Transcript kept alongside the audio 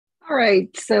All right,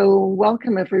 so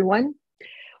welcome everyone.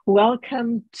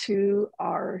 Welcome to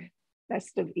our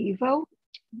Best of EVO,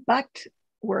 but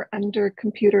we're under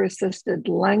computer-assisted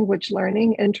language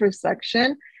learning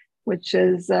intersection, which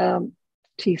is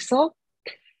TESOL.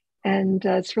 And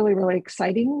it's really, really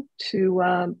exciting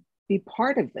to be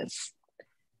part of this.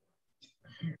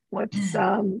 What's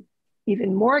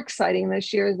even more exciting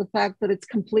this year is the fact that it's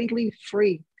completely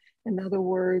free. In other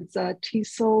words,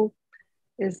 TESOL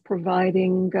is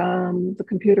providing the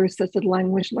computer-assisted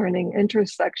language learning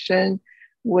intersection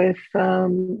with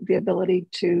the ability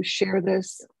to share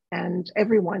this, and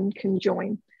everyone can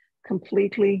join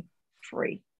completely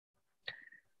free.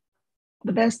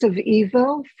 The Best of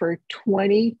EVO for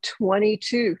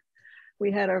 2022.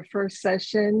 We had our first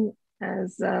session,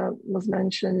 as was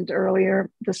mentioned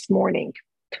earlier, this morning.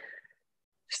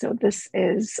 So this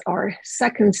is our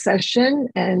second session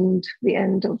and the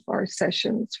end of our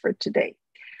sessions for today.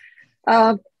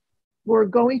 We're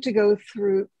going to go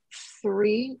through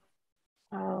 3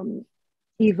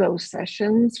 EVO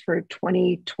sessions for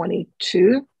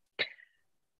 2022.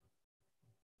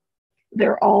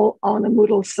 They're all on a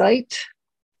Moodle site.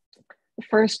 The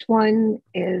first one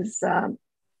is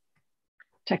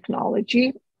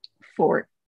technology for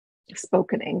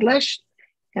spoken English,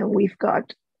 and we've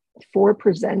got 4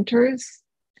 presenters,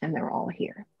 and they're all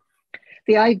here.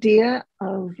 The idea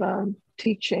of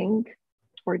teaching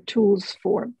or tools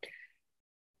for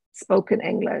spoken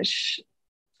English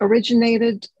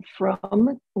originated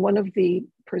from one of the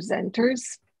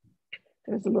presenters.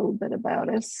 There's a little bit about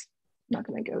us. I'm not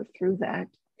going to go through that.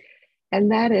 And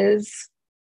that is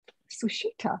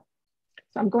Sushita.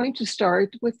 So I'm going to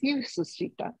start with you,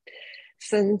 Sushita,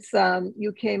 since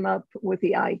you came up with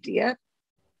the idea.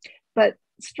 But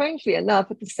strangely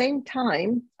enough, at the same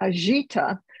time,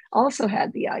 Ajita also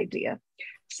had the idea.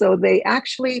 So they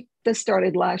actually, this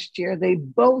started last year, they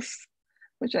both,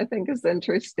 which I think is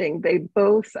interesting, they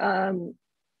both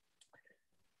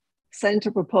sent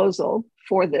a proposal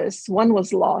for this. One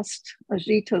was lost,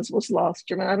 Ajita's was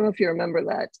lost. I don't know if you remember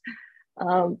that,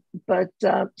 but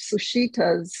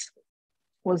Sushita's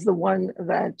was the one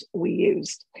that we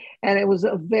used. And it was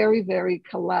a very, very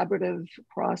collaborative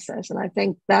process. And I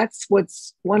think that's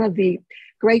what's one of the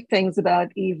great things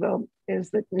about EVO,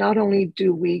 is that not only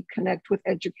do we connect with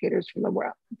educators from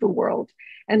the world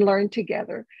and learn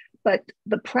together, but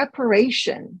the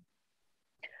preparation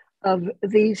of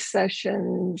these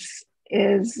sessions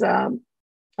is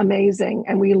amazing.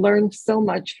 And we learn so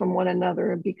much from one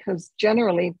another because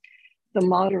generally the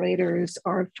moderators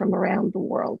are from around the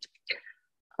world.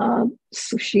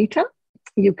 Sushita,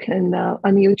 you can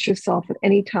unmute yourself at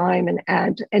any time and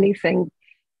add anything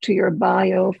to your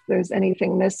bio if there's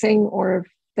anything missing or if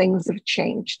things have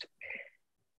changed.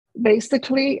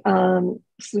 Basically,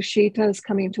 Sushita is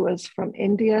coming to us from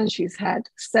India. She's had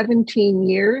 17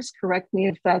 years, correct me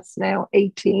if that's now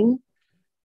 18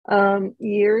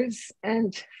 years,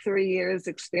 and 3 years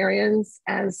experience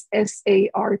as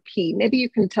SARP. Maybe you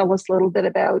can tell us a little bit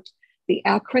about the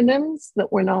acronyms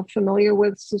that we're not familiar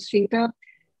with, Sushita,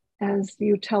 as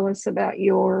you tell us about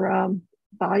your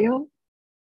bio.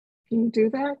 Can you do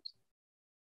that?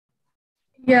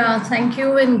 Yeah, thank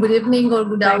you, and good evening or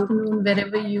good afternoon,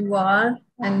 wherever you are.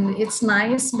 And it's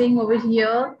nice being over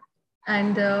here.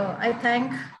 And I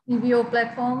thank EVO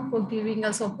platform for giving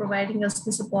us or providing us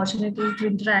this opportunity to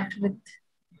interact with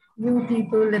you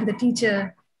people and the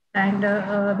teacher and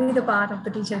be the part of the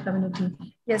teacher community.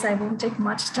 Yes, I won't take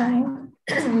much time.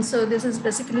 So this is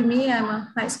basically me. I'm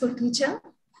a high school teacher.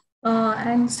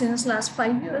 And since last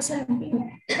 5 years, I've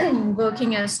been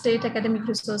working as state academic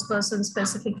resource person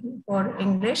specifically for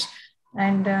English,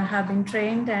 and have been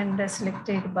trained and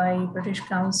selected by British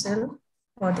Council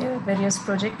for their various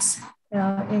projects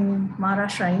in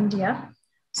Maharashtra, India.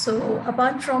 So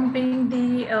apart from being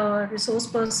the resource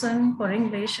person for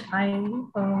English, I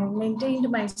maintained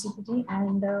my CPT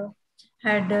and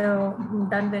had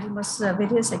done very much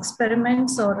various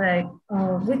experiments or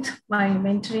with my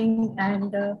mentoring,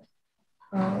 and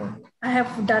I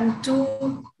have done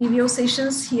 2 EVO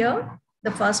sessions here.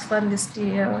 The first one is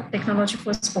the technology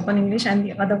for spoken English, and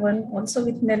the other one also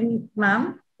with Nelly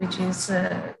ma'am, which has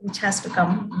to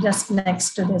come just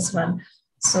next to this one.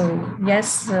 So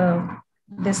yes,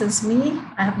 this is me.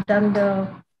 I have done the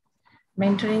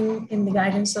mentoring in the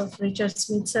guidance of Richard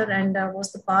Switzer, and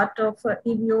was the part of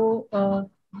EVO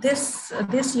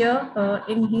this year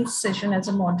in his session as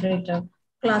a moderator,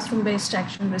 classroom-based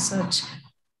action research.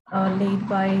 Led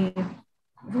by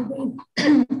Ruben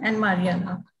and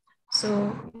Mariana.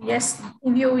 So yes,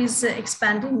 EVO is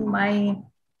expanding my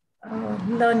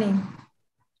learning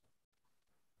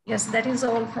yes, that is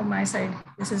all from my side.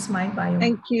 This is my bio.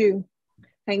 Thank you.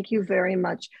 Thank you very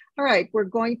much. All right,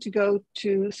 we're going to go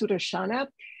to Sudarshana,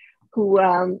 who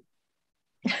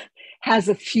has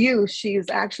a few. She's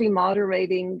actually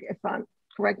moderating,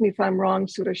 correct me if I'm wrong,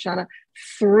 Sudarshana,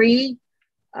 3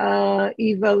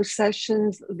 EVO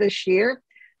sessions this year,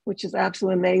 which is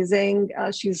absolutely amazing.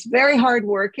 She's very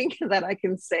hardworking, that I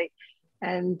can say,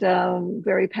 and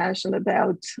very passionate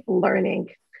about learning.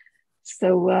 So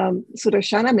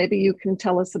Sudarshana, maybe you can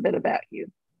tell us a bit about you.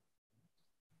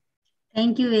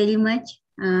 Thank you very much.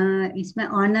 It's my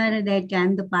honor that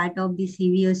I'm the part of this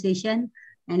EVO session,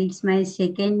 and it's my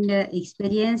second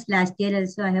experience. Last year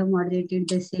also I have moderated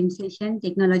the same session,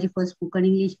 Technology for Spoken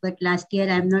English, but last year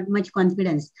I'm not much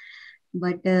confidence.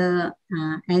 But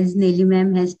as Nelly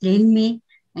ma'am has trained me,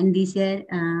 and this year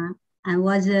I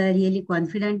was really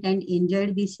confident and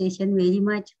enjoyed this session very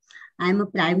much. I'm a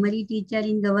primary teacher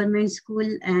in government school,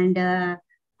 and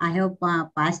I have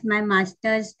passed my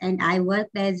master's, and I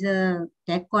worked as a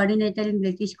tech coordinator in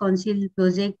British Council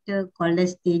project called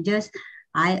as Tejas.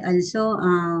 I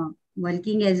also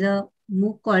working as a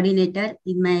MOOC coordinator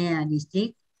in my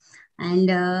district. And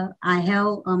I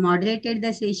have moderated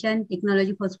the session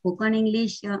Technology for Spoken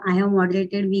English. I have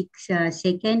moderated week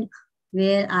 2nd,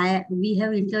 where we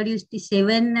have introduced the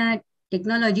 7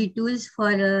 technology tools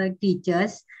for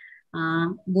teachers,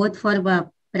 both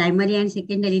for primary and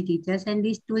secondary teachers. And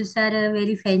these tools are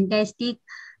very fantastic,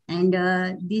 and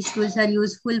these tools are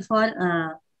useful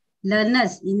for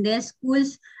learners in their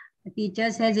schools.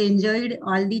 Teachers has enjoyed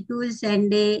all the tools,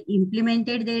 and they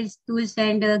implemented these tools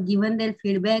and given their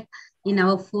feedback in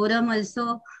our forum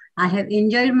also. I have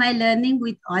enjoyed my learning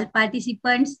with all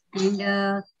participants,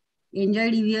 and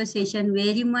enjoyed EVO session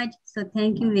very much. So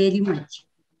thank you very much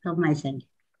from my side.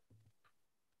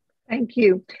 Thank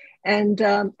you. And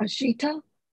Ashita,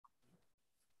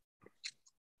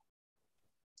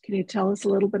 can you tell us a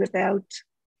little bit about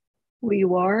who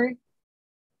you are?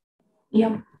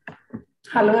 Yeah.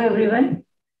 Hello, everyone.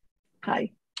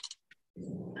 Hi.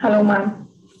 Hello, ma'am.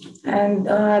 And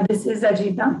this is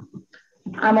Ajita.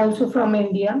 I'm also from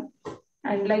India.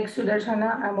 And like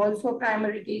Sudarshana, I'm also a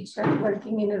primary teacher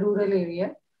working in a rural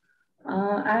area.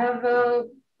 I have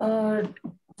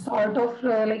sort of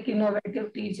like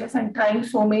innovative teachers and trying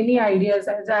so many ideas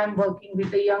as I'm working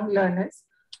with the young learners.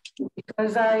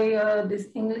 Because this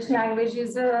English language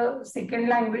is a second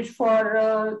language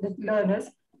for the learners,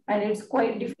 and it's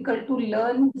quite difficult to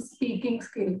learn speaking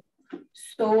skill.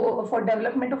 So for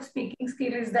development of speaking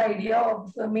skill is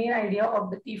the main idea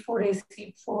of the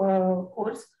T4AC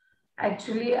course.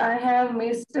 Actually, I have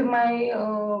missed my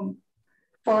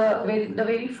the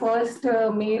very first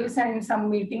mails and some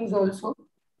meetings also.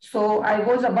 So I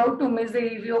was about to miss the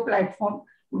EVO platform,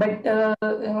 but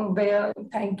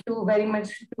thank you very much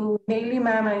to Nelly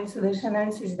ma'am and Sudarshan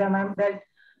and Sujita ma'am that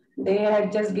they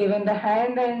had just given the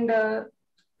hand, and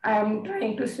I am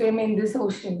trying to swim in this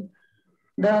ocean.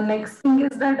 The next thing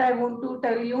is that I want to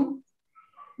tell you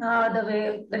the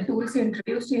way the tools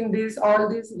introduced in all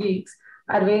these weeks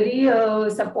are very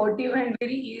supportive and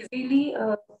very easily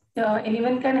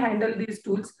anyone can handle these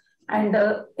tools, and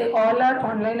they all are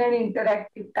online and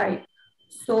interactive type.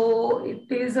 So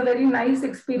it is a very nice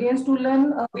experience to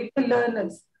learn with the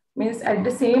learners. Means at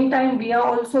the same time we are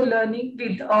also learning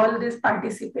with all these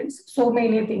participants so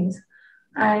many things.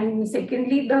 And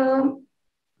secondly, I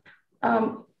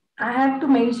have to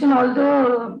mention all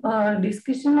the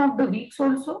discussion of the weeks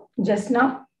also just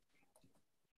now.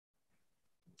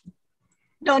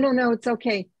 No, it's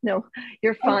okay. No,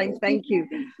 you're fine. Thank you.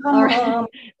 All right.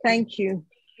 Thank you.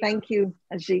 Thank you,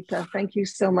 Ajita. Thank you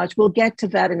so much. We'll get to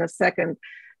that in a second.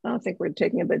 I don't think we're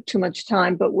taking a bit too much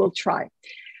time, but we'll try.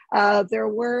 There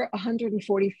were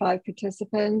 145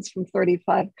 participants from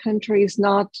 35 countries.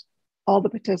 Not all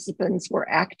the participants were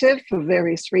active for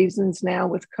various reasons now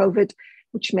with COVID,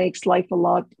 which makes life a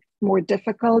lot more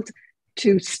difficult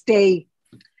to stay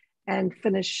and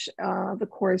finish the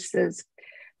courses.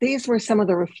 These were some of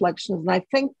the reflections. And I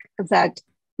think that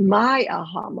my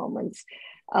aha moments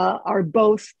are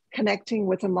both connecting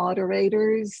with the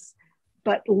moderators,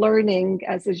 but learning,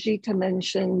 as Ajita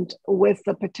mentioned, with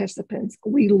the participants.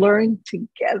 We learn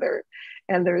together,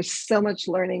 and there's so much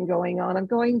learning going on. I'm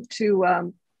going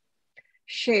to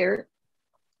share.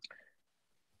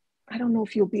 I don't know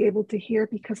if you'll be able to hear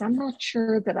because I'm not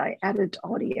sure that I added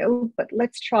audio, but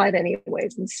let's try it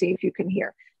anyways and see if you can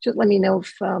hear. Just let me know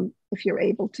if you're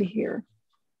able to hear.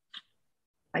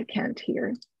 I can't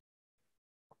hear.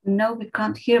 No, we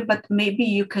can't hear, but maybe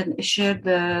you can share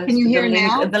the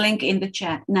link in the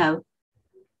chat. No.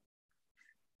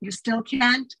 You still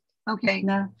can't? Okay.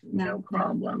 No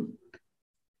problem.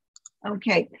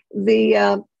 Okay,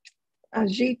 the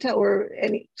Ajita or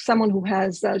someone who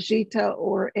has Ajita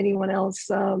or anyone else,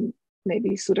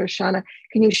 maybe Sudarshana,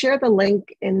 can you share the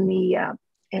link in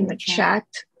the chat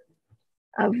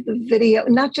of the video?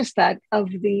 Not just that, of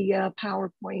the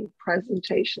PowerPoint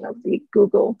presentation of the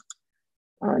Google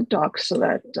Docs, so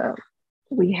that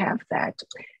we have that.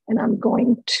 And I'm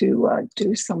going to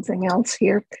do something else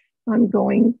here. I'm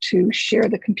going to share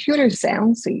the computer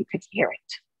sound so you could hear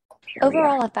it.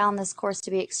 Overall, I found this course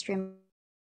to be extremely.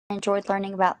 I enjoyed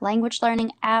learning about language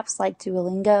learning apps like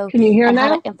Duolingo Can you hear and now?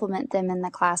 how to implement them in the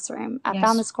classroom. I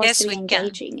found this course to be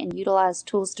engaging and utilized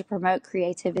tools to promote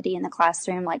creativity in the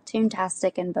classroom like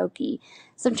Toontastic and Voki.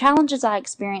 Some challenges I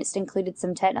experienced included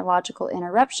some technological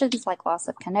interruptions like loss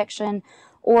of connection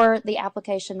or the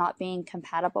application not being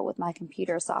compatible with my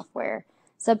computer software.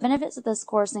 So benefits of this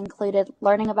course included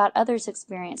learning about others'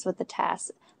 experience with the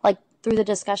task, like through the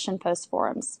discussion post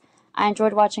forums. I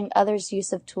enjoyed watching others'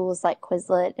 use of tools like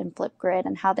Quizlet and Flipgrid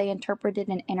and how they interpreted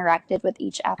and interacted with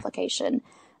each application.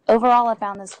 Overall, I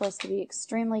found this course to be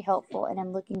extremely helpful and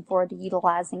I'm looking forward to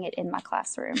utilizing it in my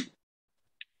classroom.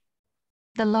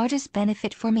 The largest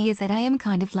benefit for me is that I am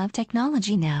kind of love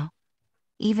technology now.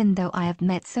 Even though I have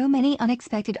met so many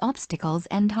unexpected obstacles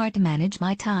and hard to manage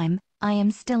my time, I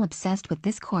am still obsessed with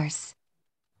this course.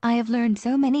 I have learned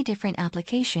so many different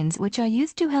applications which are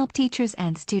used to help teachers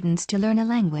and students to learn a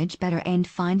language better and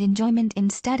find enjoyment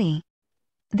in study.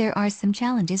 There are some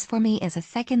challenges for me as a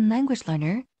second language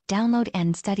learner: download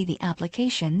and study the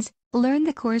applications, learn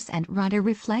the course and write a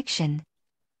reflection.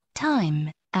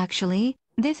 Time. Actually,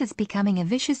 this is becoming a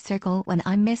vicious circle when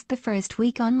I missed the first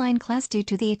week online class due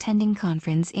to the attending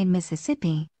conference in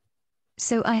Mississippi.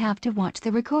 So I have to watch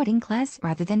the recording class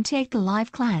rather than take the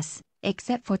live class,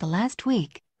 except for the last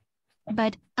week.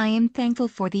 But I am thankful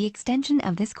for the extension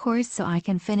of this course so I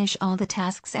can finish all the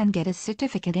tasks and get a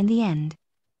certificate in the end.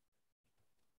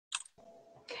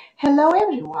 Hello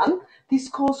everyone, this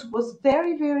course was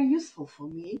very useful for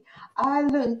me. I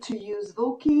learned to use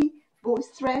Voki,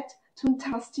 VoiceThread,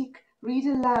 Toontastic, Read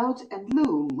Aloud and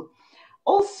Loom.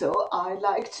 Also, I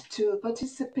liked to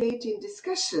participate in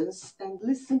discussions and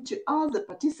listen to other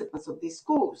participants of this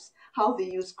course, how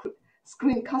they use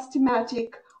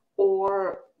Screencast-O-Matic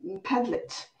or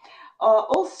Padlet.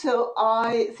 Also,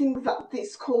 I think that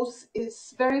this course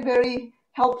is very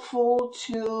helpful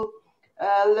to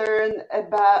learn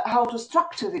about how to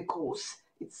structure the course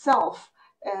itself,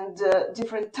 and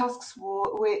different tasks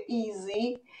were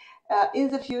easy. In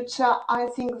the future, I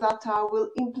think that I will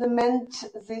implement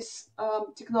these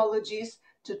technologies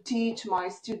to teach my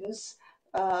students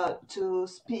to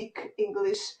speak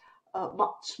English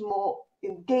much more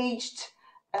engaged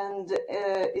and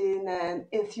in an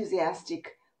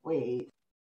enthusiastic way.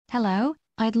 Hello,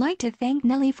 I'd like to thank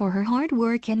Nellie for her hard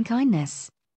work and kindness.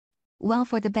 Well,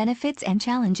 for the benefits and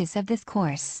challenges of this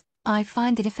course, I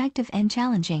find it effective and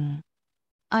challenging.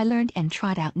 I learned and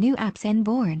tried out new apps and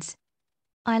boards.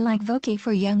 I like Voki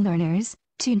for young learners,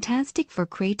 Toontastic for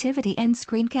creativity and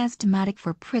Screencast-O-Matic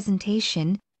for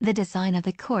presentation, the design of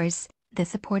the course, the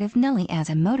support of Nellie as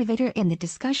a motivator in the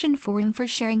discussion forum for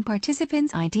sharing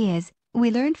participants' ideas. We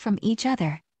learned from each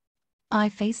other. I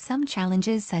faced some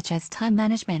challenges such as time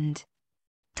management,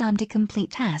 time to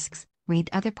complete tasks, read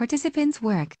other participants'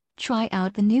 work, try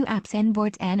out the new apps and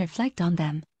boards and reflect on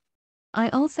them. I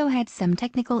also had some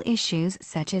technical issues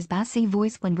such as bassy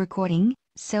voice when recording,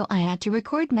 so I had to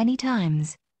record many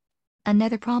times.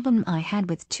 Another problem I had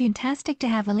with Toontastic to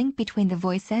have a link between the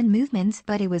voice and movements,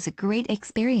 but it was a great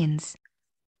experience.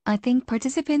 I think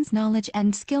participants' knowledge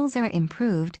and skills are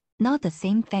improved, not the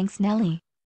same. Thanks, Nellie.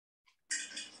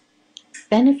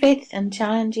 Benefits and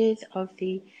challenges of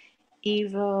the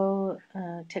EVO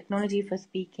technology for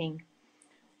speaking.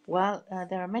 Well,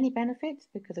 there are many benefits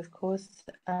because, of course,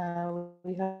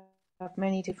 we have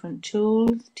many different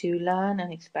tools to learn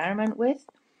and experiment with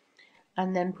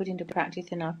and then put into practice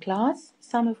in our class,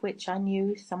 some of which I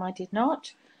knew, some I did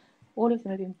not. All of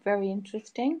them have been very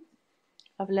interesting.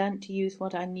 I've learned to use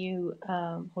what I knew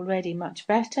already much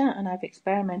better, and I've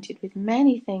experimented with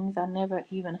many things I never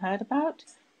even heard about.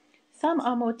 Some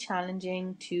are more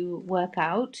challenging to work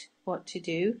out what to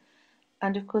do,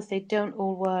 and of course they don't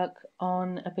all work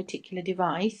on a particular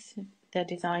device. They're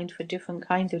designed for different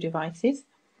kinds of devices.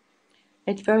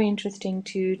 It's very interesting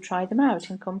to try them out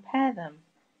and compare them.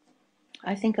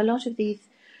 I think a lot of these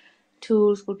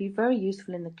tools will be very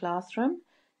useful in the classroom.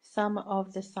 Some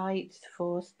of the sites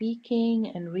for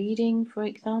speaking and reading, for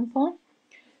example,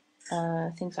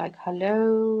 things like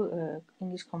Hello,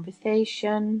 English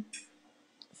Conversation,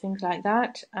 things like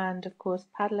that, and of course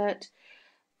Padlet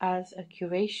as a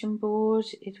curation board.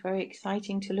 It's very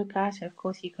exciting to look at. Of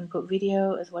course, you can put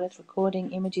video as well as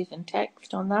recording images and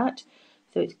text on that.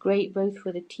 So it's great both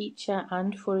for the teacher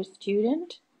and for a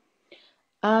student.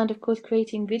 And of course,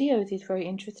 creating videos is very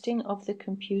interesting of the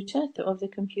computer, so of the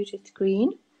computer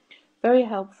screen. Very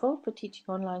helpful for teaching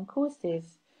online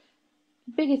courses.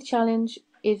 The biggest challenge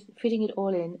is fitting it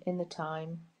all in the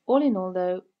time. All in all,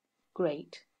 though,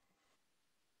 great.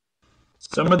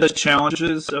 Some of the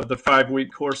challenges of the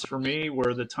 5-week course for me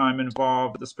were the time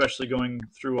involved, especially going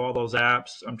through all those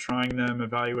apps. I'm trying them,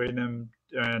 evaluating them,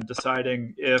 and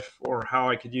deciding if or how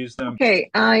I could use them. Okay,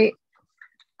 I'm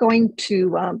going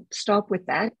to stop with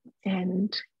that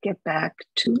and get back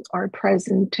to our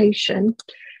presentation.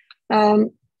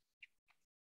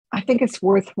 I think it's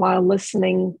worthwhile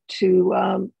listening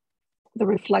to the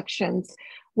reflections.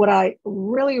 What I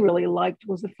really liked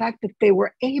was the fact that they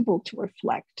were able to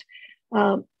reflect.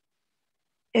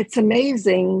 It's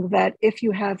amazing that if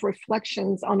you have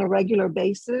reflections on a regular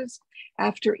basis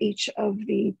after each of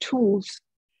the tools,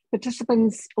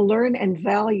 participants learn and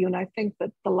value. And I think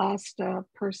that the last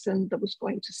person that was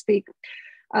going to speak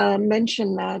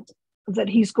mentioned that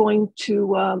he's going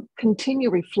to continue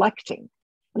reflecting.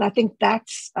 And I think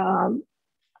that's,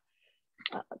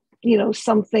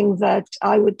 something that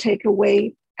I would take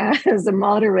away as a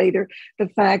moderator, the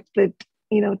fact that,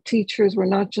 teachers were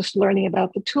not just learning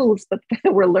about the tools, but they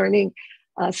were learning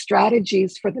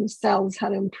strategies for themselves, how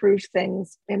to improve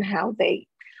things and how they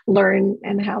learn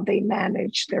and how they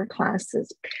manage their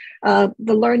classes. The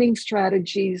learning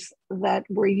strategies that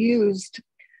were used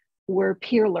were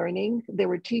peer learning. They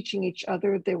were teaching each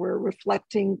other. They were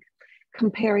reflecting,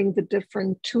 comparing the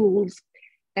different tools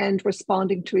and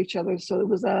responding to each other. So it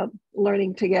was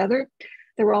learning together.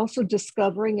 They were also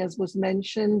discovering, as was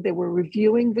mentioned, they were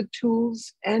reviewing the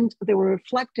tools and they were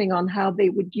reflecting on how they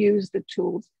would use the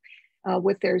tools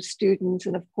with their students.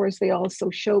 And of course, they also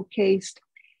showcased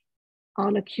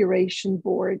on a curation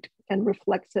board and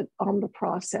reflected on the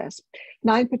process.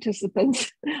 9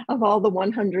 participants of all the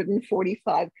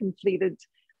 145 completed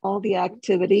all the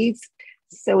activities.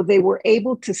 So they were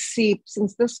able to see,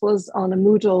 since this was on a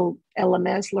Moodle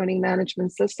LMS, Learning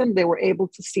Management System, they were able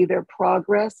to see their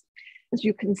progress. As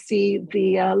you can see,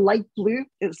 the light blue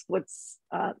is what's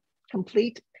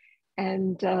complete,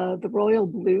 and the royal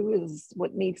blue is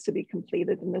what needs to be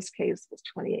completed. In this case, was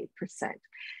 28%.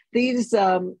 These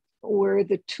were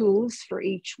the tools for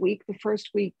each week. The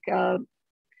first week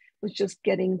was just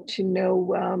getting to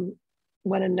know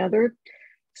one another.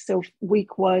 So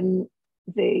week 1,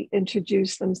 they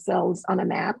introduced themselves on a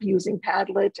map using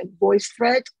Padlet and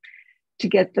VoiceThread to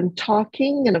get them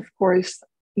talking, and of course,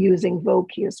 using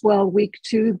Voki as well. Week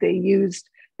 2, they used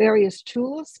various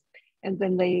tools, and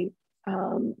then they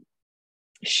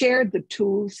shared the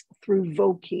tools through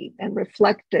Voki and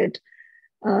reflected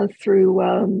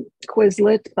through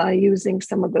Quizlet by using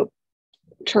some of the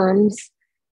terms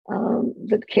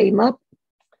that came up.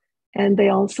 And they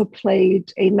also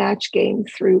played a match game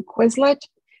through Quizlet.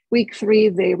 Week 3,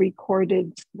 they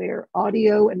recorded their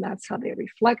audio, and that's how they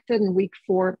reflected. And week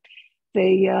 4,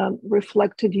 they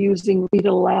reflected using read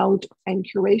aloud and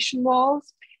curation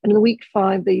walls. And in week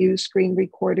 5, they used screen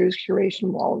recorders,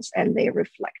 curation walls, and they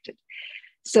reflected.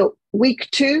 So week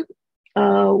 2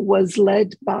 was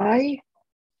led by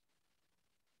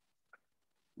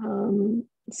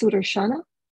Sudarshana.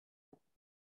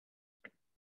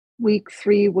 Week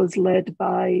 3 was led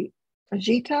by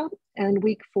Ajita, and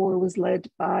week 4 was led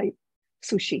by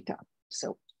Sushita.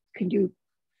 So can you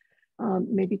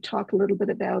maybe talk a little bit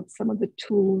about some of the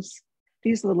tools?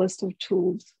 These are the list of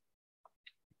tools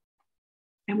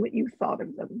and what you thought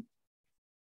of them.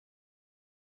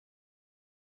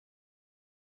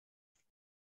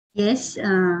 Yes,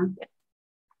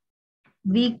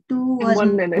 week 2 was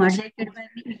moderated by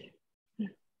me.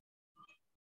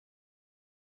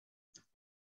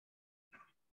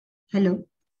 Hello.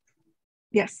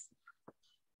 Yes.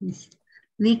 Yes.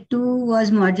 Week 2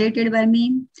 was moderated by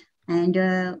me, and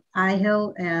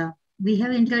we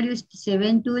have introduced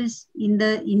 7 tools in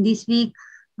this week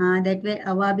that were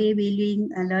Awabe, Billing,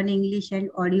 Learn English and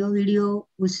Audio Video,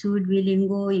 Usud,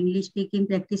 Bilingo, English Speaking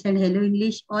Practice, and Hello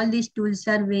English. All these tools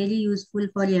are very useful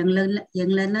for young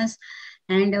learners.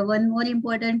 And one more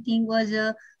important thing was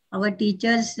our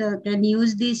teachers can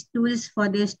use these tools for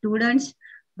their students.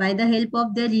 By the help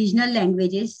of their regional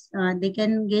languages, they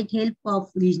can get help of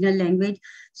regional language.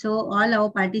 So all our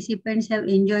participants have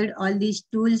enjoyed all these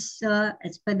tools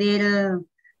as per their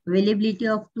availability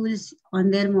of tools on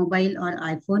their mobile or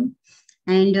iPhone.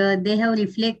 And they have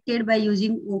reflected by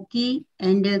using Oki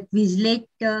and Quizlet.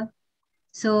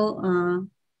 So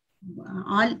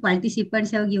all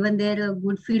participants have given their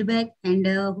good feedback, and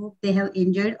hope they have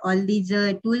enjoyed all these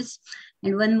tools.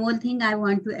 And one more thing I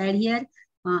want to add here,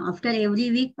 after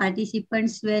every week,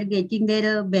 participants were getting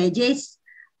their badges,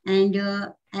 and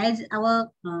as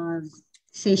our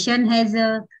session has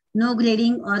no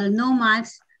grading or no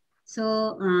marks,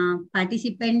 so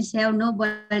participants have no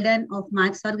burden of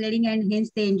marks or grading, and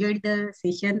hence they enjoyed the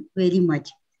session very much.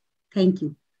 Thank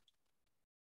you.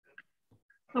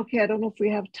 Okay, I don't know if we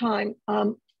have time.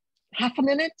 Half a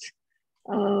minute,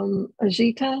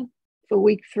 Ajita, for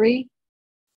week 3.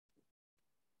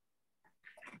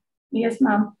 Yes,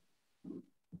 ma'am.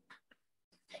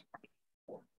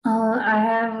 I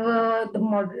have the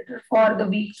moderator for the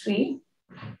week 3.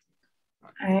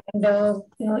 And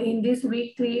in this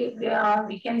week 3,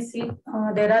 we can see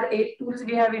there are 8 tools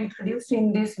we have introduced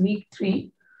in this week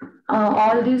 3.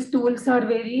 All these tools are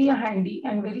very handy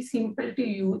and very simple to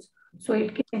use. So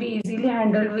it can be easily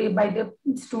handled by the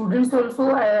students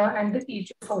also and the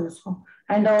teachers also.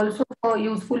 And also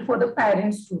useful for the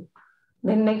parents too.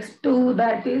 The next to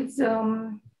that is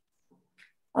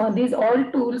these all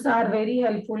tools are very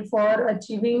helpful for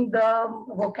achieving the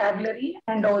vocabulary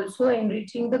and also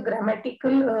enriching the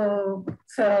grammatical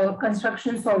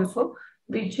constructions also,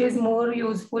 which is more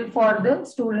useful for the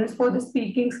students for the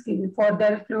speaking skill, for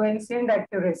their fluency and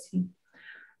accuracy.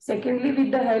 Secondly,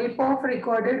 with the help of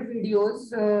recorded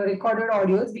videos, recorded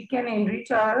audios, we can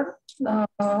enrich our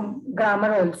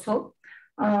grammar also.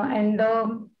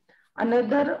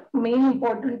 Another main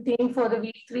important thing for the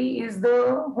week 3 is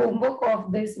the homework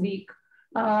of this week,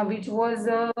 which was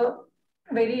a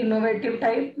very innovative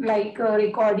type, like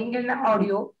recording an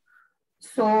audio.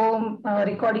 So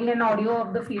recording an audio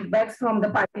of the feedbacks from the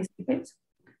participants.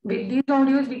 With these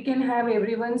audios, we can have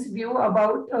everyone's view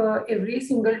about every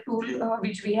single tool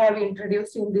which we have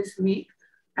introduced in this week.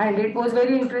 And it was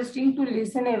very interesting to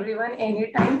listen everyone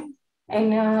anytime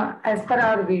and as per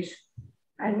our wish.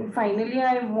 And finally,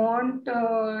 I want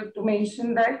to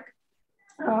mention that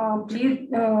please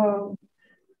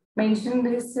mention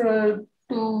this to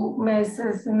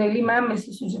Mrs. Nelly ma'am,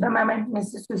 Mrs. Sujita ma'am, and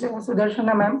Mrs.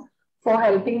 Sudarshana ma'am for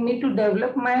helping me to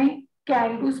develop my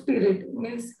can-do spirit.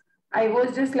 Means I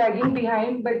was just lagging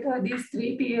behind, but these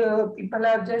 3 people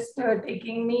are just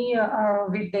taking me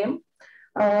with them.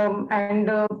 And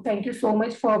thank you so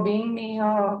much for being me,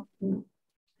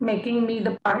 making me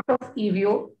the part of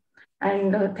EVO.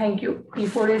 And thank you,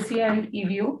 P4AC and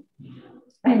EVO.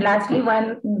 And lastly,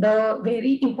 the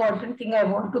very important thing I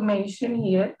want to mention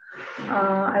here,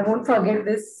 I won't forget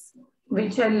this,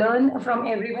 which I learned from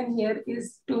everyone here,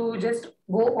 is to just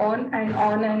go on and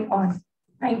on and on.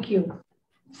 Thank you.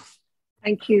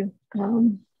 Thank you,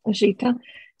 Ajita.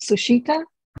 Sushita?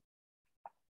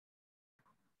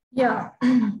 Yeah.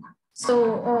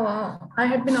 So I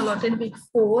had been allotted week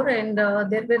 4, and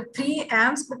there were 3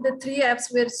 apps, but the 3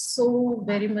 apps were so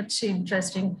very much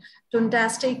interesting.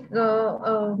 Fantastic.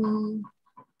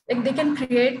 Like they can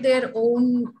create their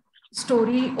own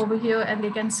story over here, and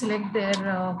they can select their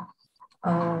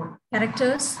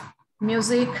characters,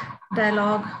 music,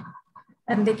 dialogue,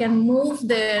 and they can move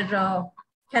their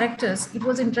characters. It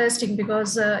was interesting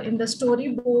because in the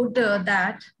storyboard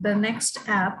the next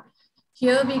app,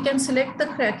 here we can select the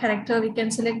character, we can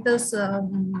select this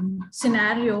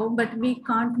scenario, but we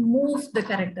can't move the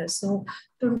character. So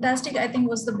Fantastic, I think,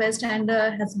 was the best and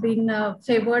has been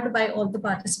favored by all the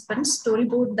participants.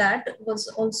 Storyboard that was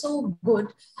also good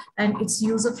and it's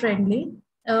user-friendly.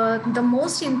 The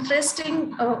most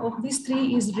interesting of these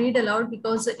 3 is read aloud,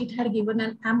 because it had given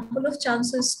an ample of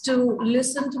chances to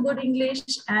listen to good English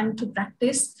and to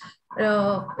practice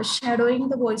shadowing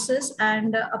the voices,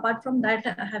 and apart from that,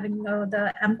 having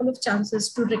the ample of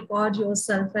chances to record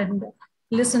yourself and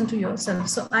listen to yourself.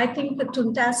 So I think the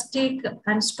Fantastic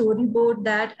and storyboard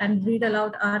that and read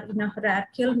aloud are in a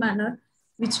hierarchical manner,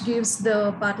 which gives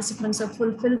the participants a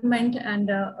fulfillment and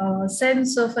a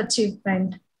sense of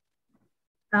achievement.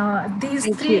 These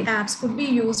Thank 3 you. apps could be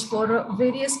used for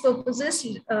various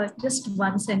purposes. Just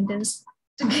one sentence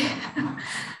to give.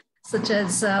 Such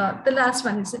as the last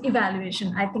one is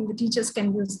evaluation. I think the teachers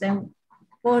can use them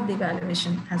for the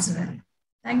evaluation as well.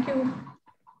 Thank you.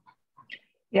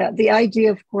 Yeah, the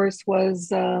idea, of course,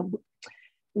 was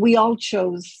we all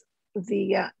chose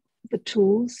the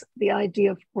tools. The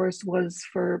idea, of course, was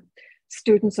for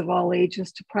students of all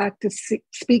ages to practice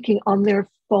speaking on their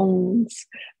phones.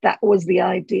 That was the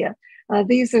idea.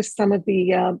 These are some of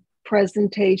the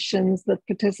presentations that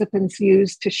participants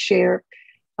used to share.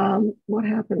 What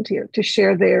happened here? To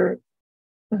share their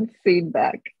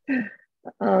feedback.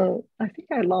 I think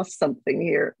I lost something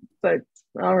here, but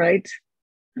all right.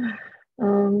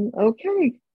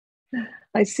 Okay.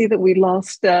 I see that we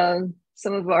lost some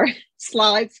of our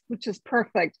slides, which is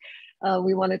perfect.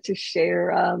 We wanted to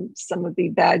share some of the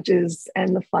badges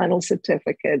and the final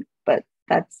certificate, but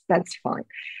that's fine.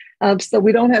 So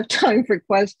we don't have time for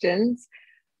questions,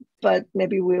 but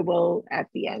maybe we will at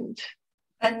the end.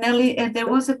 And Nelly, there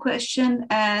was a question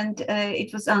and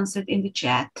it was answered in the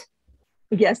chat.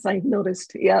 Yes, I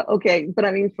noticed. Yeah, okay. But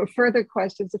I mean, for further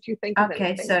questions, if you think of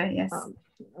anything. Okay, sorry, yes.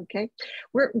 Okay.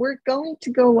 We're going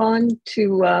to go on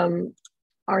to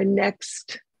our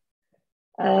next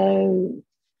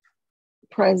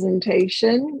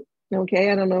presentation.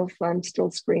 Okay, I don't know if I'm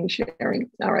still screen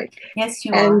sharing. All right. Yes,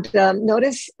 you are. And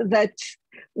notice that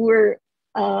we're,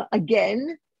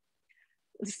 again,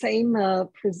 same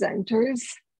presenters,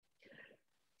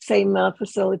 same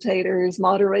facilitators,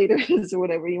 moderators, or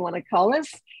whatever you want to call us.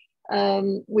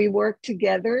 We work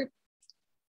together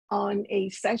on a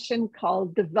session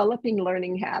called Developing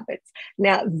Learning Habits.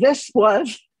 Now, this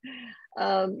was, it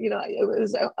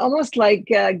was almost like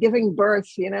giving birth,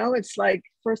 it's like,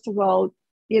 first of all,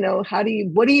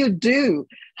 what do you do?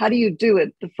 How do you do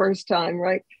it the first time,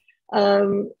 right?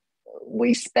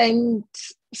 We spend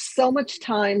so much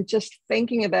time just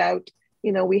thinking about,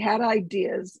 we had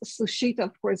ideas. Sushita,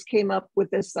 of course, came up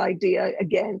with this idea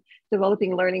again,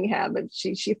 developing learning habits.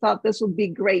 She thought this would be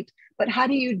great, but how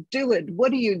do you do it?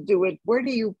 What do you do it? Where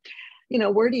do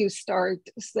you start?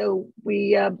 So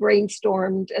we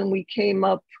brainstormed and we came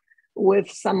up with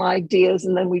some ideas,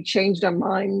 and then we changed our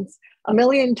minds a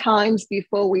million times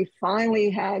before we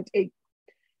finally had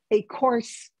a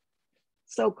course,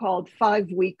 so-called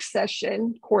 5-week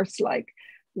session, course-like,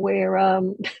 where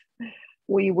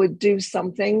we would do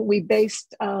something. We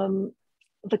based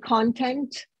the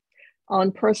content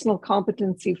on Personal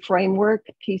Competency Framework,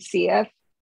 PCF.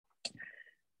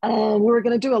 We were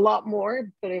going to do a lot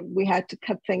more, but we had to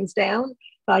cut things down,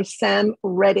 by Sam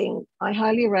Redding. I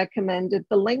highly recommend it.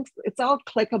 The link, it's all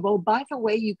clickable. By the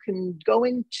way, you can go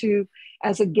into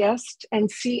as a guest and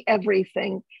see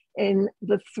everything in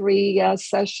the 3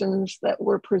 sessions that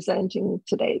we're presenting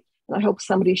today. And I hope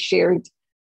somebody shared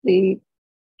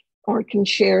can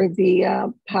share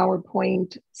the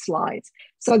PowerPoint slides.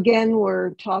 So again,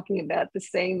 we're talking about the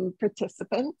same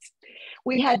participants.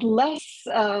 We had less,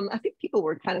 I think people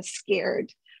were kind of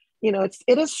scared.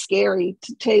 It is scary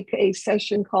to take a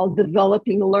session called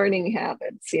Developing Learning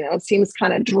Habits. It seems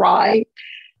kind of dry,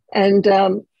 and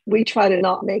we try to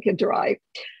not make it dry.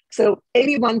 So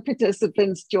 81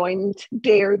 participants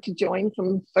dared to join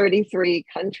from 33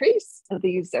 countries.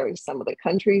 These are some of the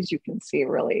countries. You can see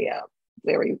really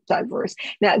very diverse.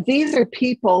 Now, these are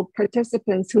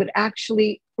participants who had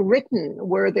actually written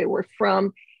where they were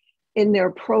from in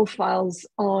their profiles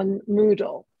on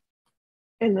Moodle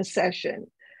in the session.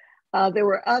 There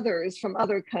were others from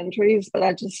other countries, but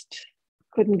I just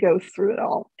couldn't go through it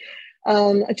all.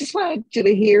 I just wanted you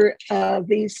to hear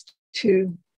these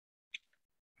two.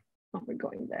 Oh, we're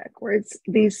going backwards.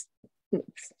 These,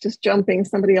 just jumping.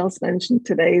 Somebody else mentioned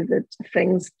today that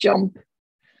things jump.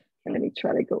 Okay, let me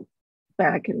try to go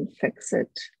back and fix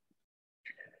it.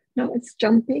 No, it's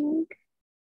jumping.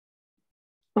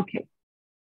 Okay.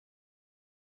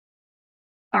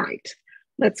 All right,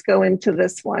 let's go into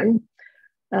this one.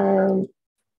 Let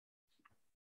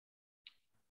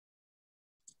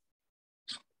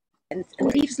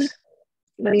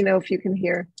me know if you can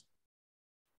hear.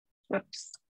 Whoops.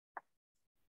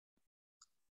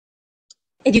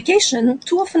 Education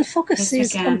too often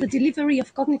focuses on the delivery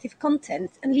of cognitive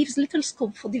content and leaves little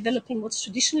scope for developing what's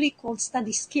traditionally called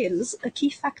study skills, a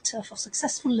key factor for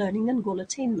successful learning and goal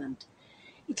attainment.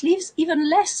 It leaves even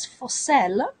less for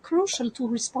SEL, crucial to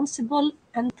responsible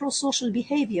and pro-social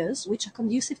behaviors which are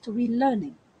conducive to real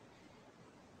learning.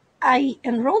 I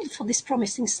enrolled for this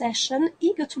promising session,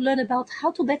 eager to learn about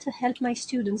how to better help my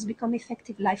students become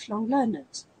effective lifelong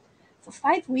learners. For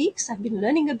 5 weeks, I've been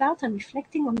learning about and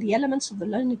reflecting on the elements of the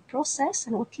learning process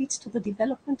and what leads to the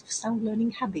development of sound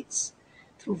learning habits.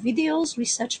 Through videos,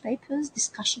 research papers,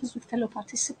 discussions with fellow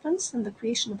participants, and the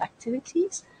creation of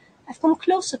activities, I've come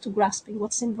closer to grasping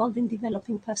what's involved in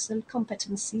developing personal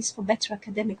competencies for better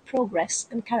academic progress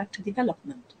and character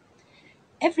development.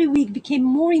 Every week became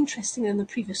more interesting than the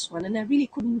previous one, and I really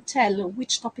couldn't tell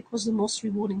which topic was the most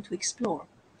rewarding to explore.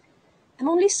 I'm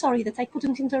only sorry that I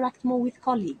couldn't interact more with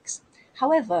colleagues.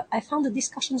 However, I found the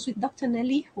discussions with Dr.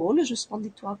 Nelly, who always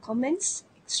responded to our comments,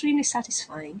 extremely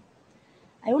satisfying.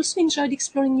 I also enjoyed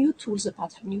exploring new tools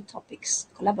apart from new topics.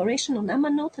 Collaboration on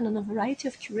Amanote and on a variety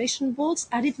of curation boards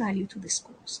added value to this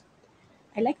course.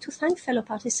 I'd like to thank fellow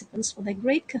participants for their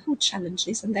great Kahoot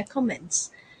challenges and their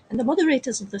comments, and the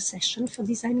moderators of the session for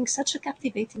designing such a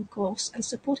captivating course and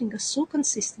supporting us so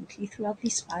consistently throughout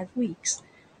these 5 weeks.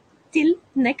 Till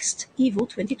next EVO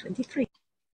 2023.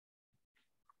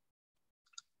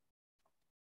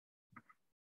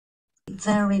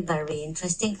 Very, very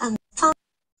interesting and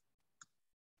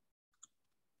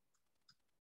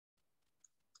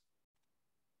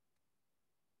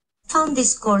found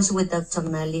this course with Dr.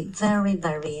 Melly very,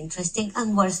 very interesting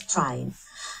and worth trying.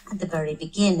 At the very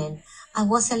beginning, I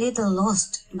was a little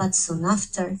lost, but soon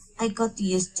after, I got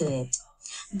used to it.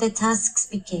 The tasks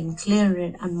became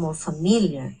clearer and more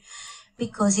familiar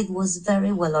because it was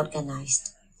very well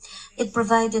organized. It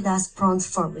provided us prompts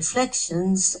for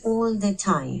reflections all the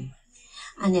time,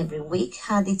 and every week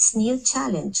had its new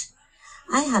challenge.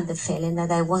 I had the feeling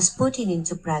that I was putting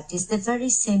into practice the very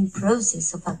same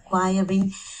process of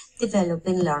acquiring,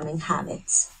 developing learning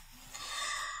habits.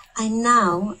 And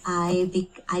now I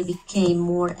became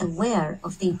more aware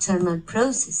of the internal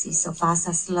processes of us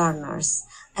as learners.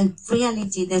 I really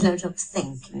did a lot of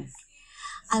thinking.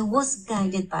 I was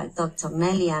guided by Dr.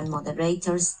 Melly and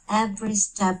moderators every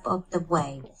step of the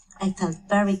way. I felt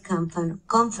very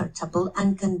comfortable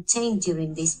and contained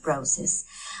during this process.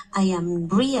 I am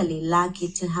really lucky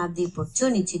to have the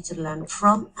opportunity to learn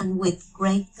from and with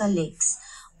great colleagues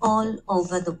all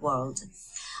over the world.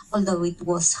 Although it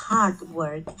was hard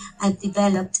work, I've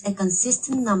developed a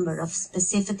consistent number of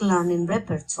specific learning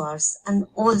repertoires and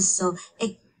also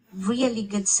a really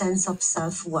good sense of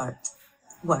self-worth.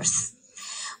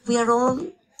 We are all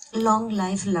long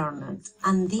life learners,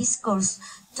 and this course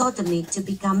taught me to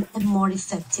become a more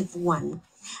effective one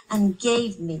and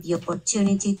gave me the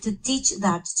opportunity to teach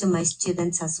that to my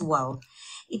students as well.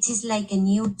 It is like a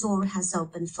new door has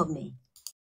opened for me.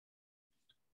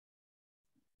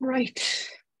 Right.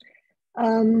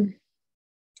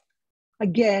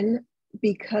 Again,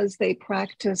 because they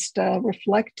practiced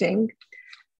reflecting,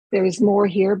 there is more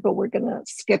here, but we're going to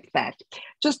skip that.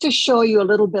 Just to show you a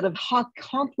little bit of how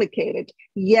complicated,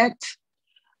 yet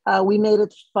we made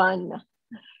it fun.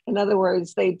 In other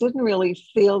words, they didn't really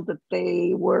feel that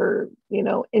they were,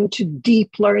 into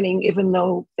deep learning, even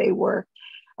though they were.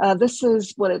 This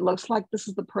is what it looks like. This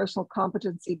is the personal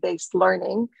competency-based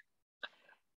learning.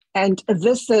 And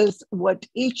this is what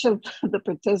each of the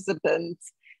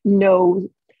participants know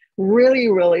really,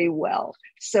 really well.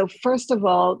 So first of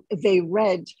all, they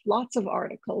read lots of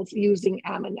articles using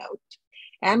Aminote.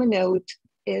 Aminote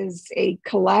is a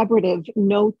collaborative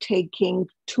note-taking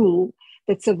tool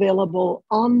that's available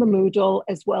on the Moodle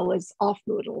as well as off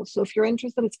Moodle. So if you're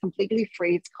interested, it's completely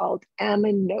free. It's called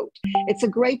Aminote. It's a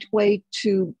great way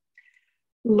to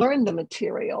learn the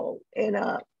material in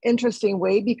an interesting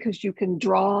way because you can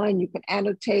draw and you can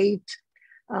annotate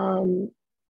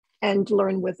and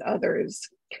learn with others.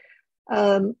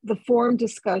 The forum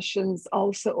discussions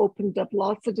also opened up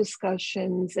lots of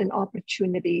discussions and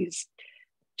opportunities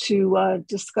to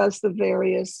discuss the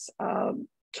various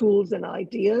tools and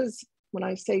ideas. When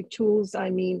I say tools,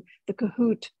 I mean the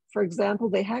Kahoot. For example,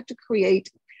 they had to create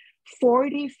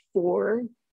 44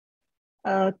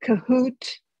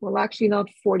 Kahoot, well, actually not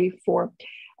 44,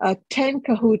 10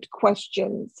 Kahoot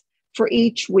questions for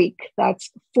each week. That's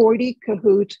 40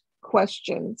 Kahoot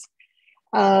questions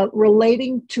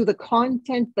relating to the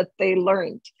content that they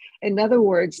learned. In other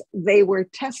words, they were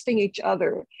testing each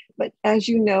other. But as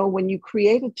you know, when you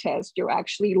create a test, you're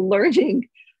actually learning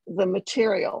the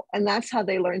material. And that's how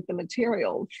they learned the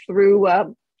material, through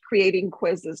creating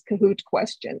quizzes, Kahoot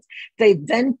questions. They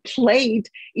then played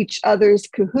each other's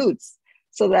Kahoots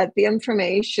so that the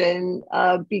information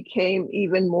became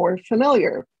even more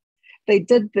familiar. They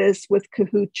did this with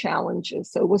Kahoot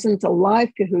challenges. So it wasn't a live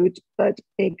Kahoot, but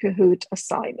a Kahoot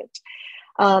assignment.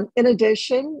 In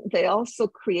addition, they also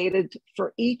created,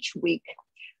 for each week,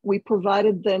 we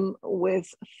provided them with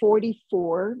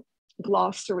 44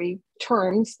 glossary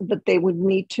terms that they would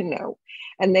need to know.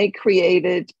 And they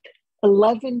created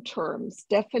 11 terms,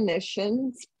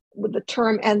 definitions, with the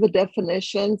term and the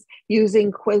definitions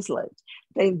using Quizlet.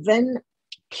 They then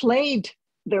played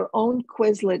their own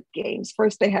Quizlet games.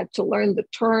 First, they had to learn the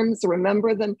terms,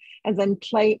 remember them, and then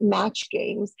play match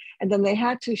games. And then they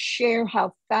had to share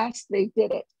how fast they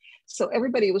did it. So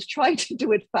everybody was trying to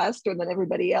do it faster than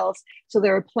everybody else. So they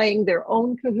were playing their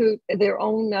own Kahoot, their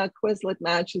own Quizlet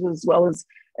matches, as well as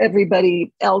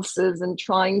everybody else's, and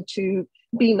trying to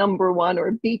be number one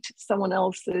or beat someone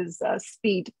else's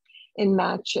speed in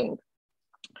matching.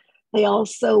 They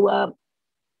also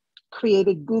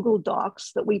created Google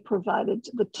Docs that we provided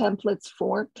the templates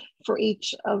for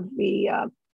each of the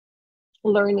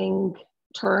learning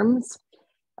terms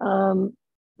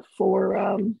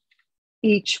for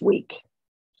each week.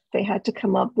 they had to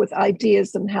come up with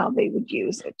ideas on how they would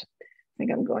use it. I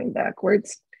think I'm going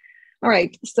backwards. All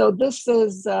right, so this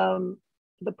is the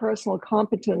personal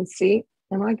competency.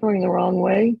 Am I going the wrong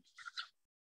way?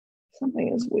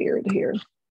 Something is weird here.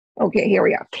 Okay, here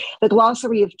we are. The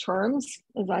glossary of terms,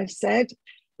 as I said,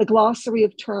 the glossary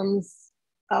of terms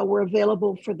were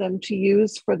available for them to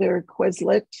use for their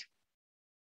Quizlet.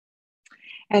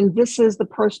 And this is the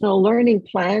personal learning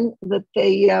plan that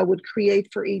they would create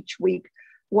for each week.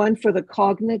 One for the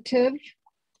cognitive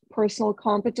personal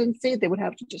competency. They would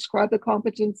have to describe the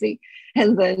competency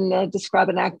and then describe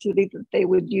an activity that they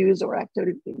would use or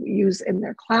activity they would use in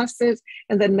their classes.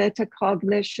 And then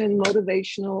metacognition,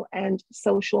 motivational, and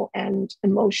social and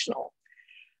emotional.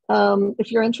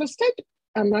 If you're interested,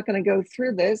 I'm not going to go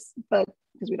through this, but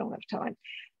because we don't have time,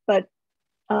 but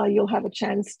you'll have a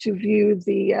chance to view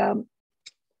the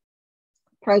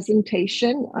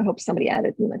presentation. I hope somebody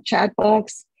added in the chat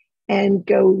box, and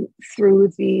go through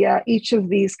the each of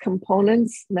these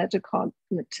components,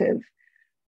 metacognitive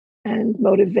and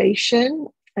motivation,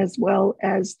 as well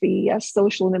as the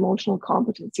social and emotional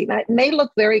competency. Now, it may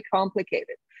look very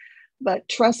complicated, but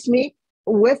trust me,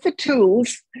 with the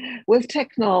tools, with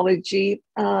technology,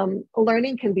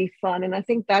 learning can be fun. And I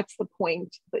think that's the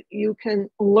point, that you can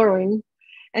learn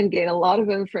and gain a lot of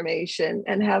information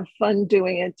and have fun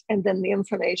doing it. And then the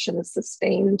information is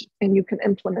sustained and you can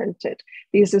implement it.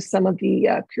 These are some of the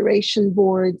curation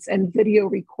boards and video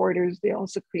recorders. They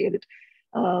also created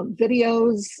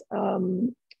videos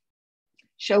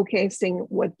showcasing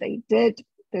what they did.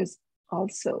 There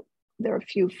are a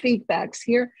few feedbacks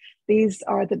here. These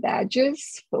are the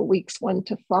badges for weeks 1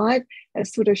 to 5.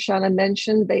 As Sudarshana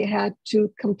mentioned, they had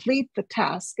to complete the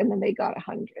task and then they got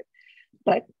 100.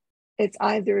 But it's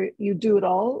either you do it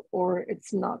all or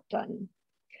it's not done.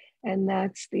 And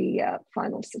that's the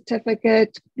final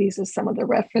certificate. These are some of the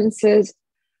references,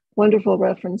 wonderful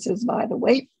references, by the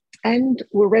way. And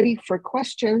we're ready for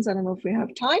questions. I don't know if we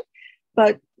have time,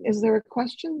 but is there a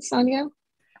question, Sonia?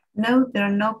 No, there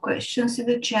are no questions in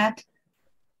the chat.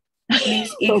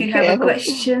 Please, if you have a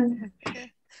question.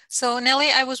 Okay. So Nelly,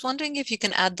 I was wondering if you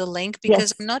can add the link,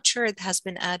 because Yes. I'm not sure it has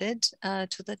been added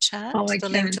to the chat, Oh, the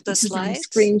link to the slides.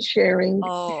 Screen sharing.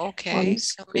 Oh, okay.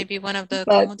 So maybe one of the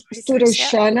But moderators.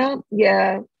 Sudarshana,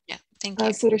 yeah. Yeah, thank you.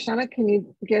 Sudarshana, can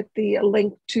you get the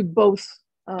link to both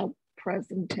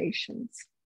presentations?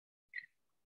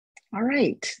 All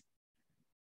right.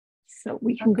 So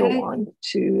we can go on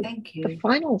to the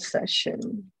final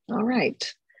session. All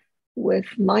right. With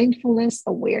mindfulness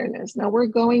awareness. Now we're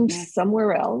going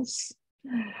somewhere else.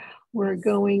 We're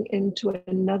going into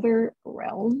another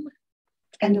realm.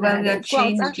 And while you're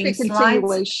changing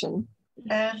slides,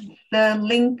 the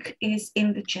link is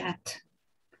in the chat.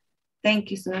 Thank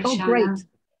you, Sudarshana. Oh, great.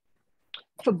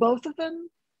 For both of them?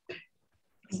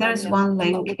 There's one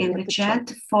link in the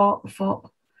chat for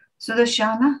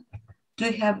Sudarshana. Do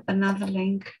you have another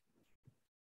link?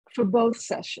 For both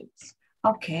sessions.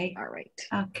 Okay. All right.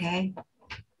 Okay.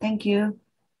 Thank you.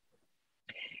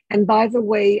 And by the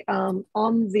way, on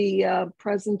the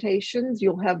presentations,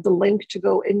 you'll have the link to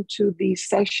go into the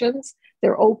sessions.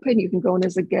 They're open. You can go in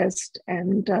as a guest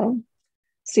and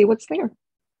see what's there.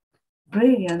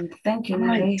 Brilliant. Thank you,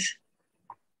 Nelly.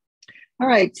 All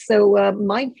right. So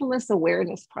mindfulness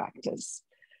awareness practice.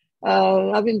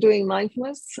 I've been doing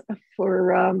mindfulness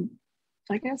for,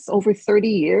 I guess, over 30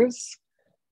 years.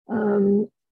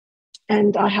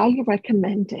 And I highly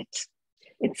recommend it.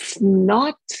 It's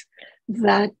not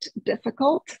that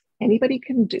difficult. Anybody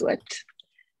can do it.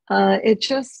 It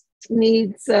just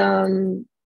needs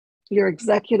your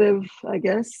executive, I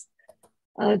guess,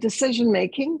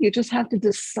 decision-making. You just have to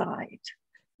decide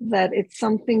that it's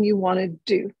something you want to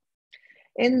do.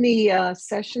 In the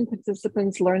session,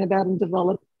 participants learn about and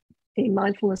develop a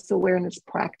mindfulness awareness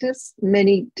practice.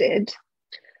 Many did.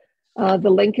 The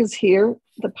link is here.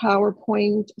 The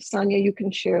PowerPoint, Sonia, you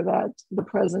can share that, the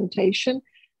presentation.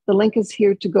 The link is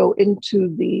here to go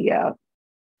into the,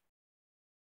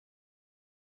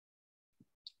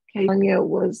 Sonia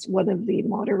was one of the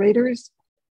moderators.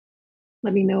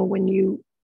 Let me know when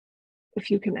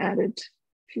if you can add it,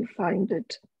 if you find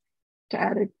it, to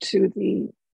add it to the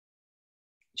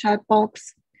chat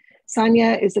box.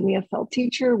 Sonia is an EFL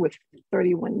teacher with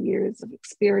 31 years of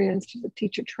experience. She's a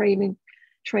teacher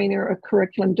trainer, a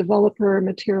curriculum developer,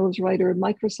 materials writer,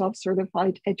 Microsoft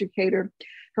certified educator.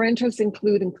 Her interests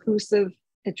include inclusive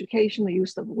education, the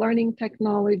use of learning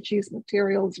technologies,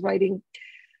 materials writing.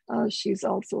 She's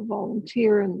also a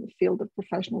volunteer in the field of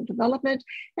professional development,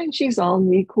 and she's on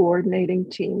the coordinating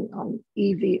team on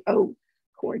EVO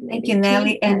coordinating. Thank you,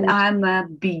 Nelly. Team. And I'm a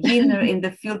beginner in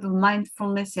the field of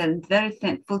mindfulness, and very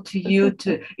thankful to you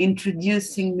to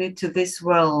introducing me to this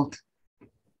world.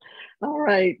 All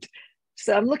right.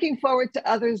 So I'm looking forward to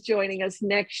others joining us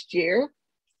next year,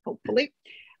 hopefully.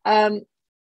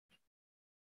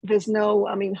 There's no,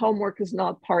 I mean, homework is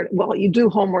not part, well, you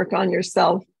do homework on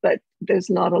yourself, but there's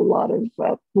not a lot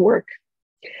of work.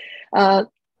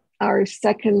 Our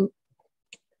second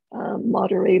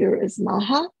moderator is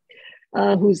Maha,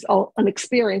 who's an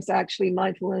experienced, actually,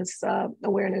 mindfulness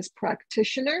awareness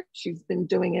practitioner. She's been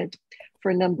doing it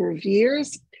for a number of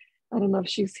years. I don't know if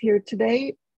she's here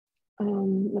today.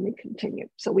 Let me continue.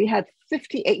 So we had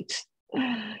 58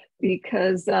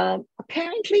 because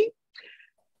apparently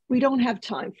we don't have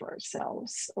time for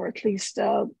ourselves, or at least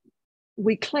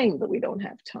we claim that we don't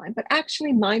have time. But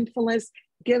actually mindfulness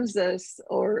gives us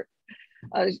or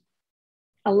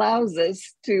allows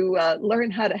us to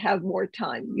learn how to have more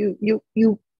time.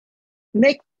 You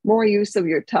make more use of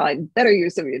your time, better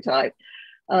use of your time.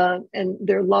 And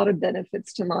there are a lot of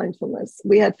benefits to mindfulness.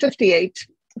 We had 58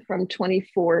 from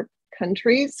 24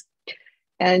 countries,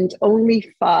 and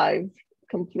only 5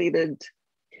 completed.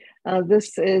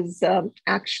 This is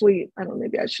actually, I don't know,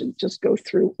 maybe I should just go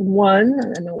through one.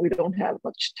 I know we don't have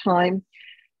much time.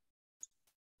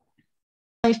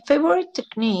 My favorite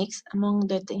techniques among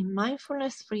the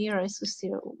Mindfulness Free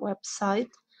RSUC website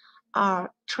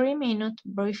are 3-minute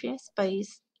breathing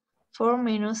space, 4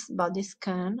 minutes body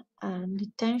scan, and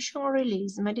detention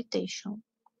release meditation.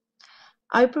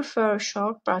 I prefer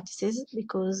short practices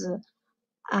because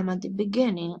I'm at the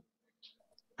beginning.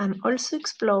 I'm also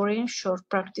exploring short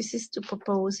practices to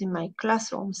propose in my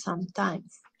classroom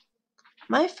sometimes.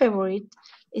 My favorite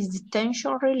is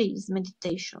detention release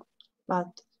meditation, but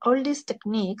all these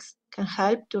techniques can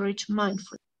help to reach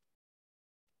mindfulness.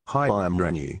 Hi, I'm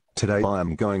Renu. Today I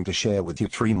am going to share with you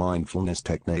 3 mindfulness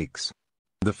techniques.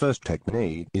 The first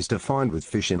technique is to find with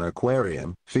fish in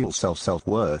aquarium, feel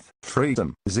self-worth,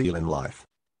 freedom, zeal in life.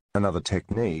 Another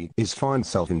technique is find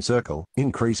self in circle,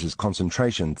 increases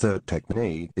concentration. Third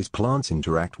technique is plants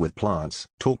interact with plants,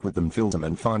 talk with them, feel them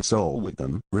and find soul with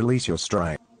them, release your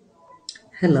strain.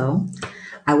 Hello.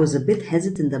 I was a bit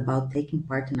hesitant about taking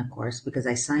part in a course because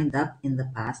I signed up in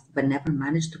the past but never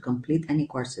managed to complete any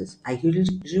courses. I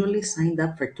usually signed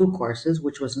up for 2 courses,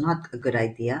 which was not a good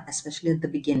idea, especially at the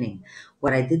beginning.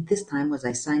 What I did this time was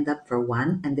I signed up for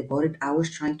 1 and devoted hours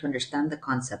trying to understand the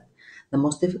concept. The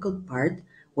most difficult part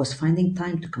was finding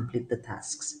time to complete the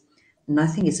tasks.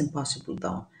 Nothing is impossible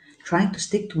though. Trying to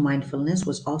stick to mindfulness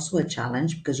was also a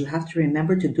challenge because you have to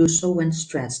remember to do so when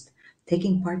stressed.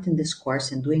 Taking part in this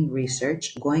course and doing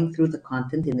research, going through the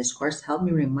content in this course helped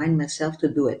me remind myself to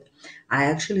do it. I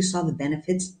actually saw the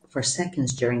benefits for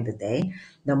seconds during the day.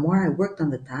 The more I worked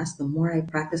on the task, the more I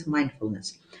practiced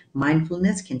mindfulness.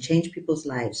 Mindfulness can change people's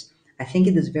lives. I think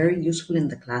it is very useful in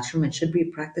the classroom and should be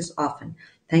practiced often.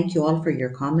 Thank you all for your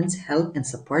comments, help, and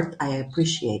support. I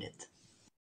appreciate it.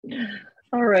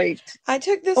 All right. I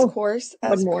took this course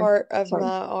as part of my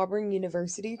Auburn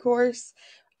University course.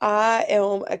 I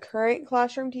am a current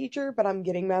classroom teacher, but I'm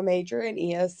getting my major in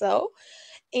ESL.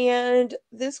 And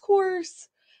this course,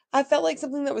 I felt like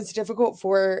something that was difficult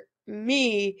for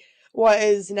me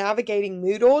was navigating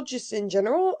Moodle just in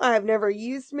general. I've never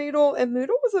used Moodle, and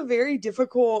Moodle was a very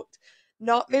difficult,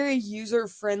 not very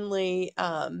user-friendly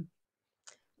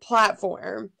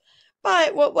platform.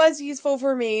 But what was useful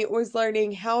for me was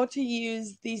learning how to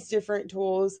use these different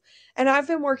tools. And I've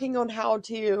been working on how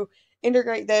to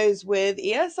integrate those with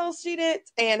ESL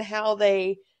students and how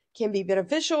they can be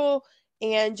beneficial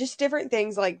and just different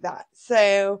things like that.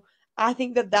 So I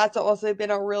think that that's also been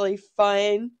a really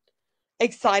fun,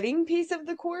 exciting piece of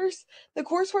the course. The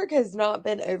coursework has not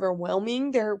been overwhelming.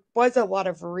 There was a lot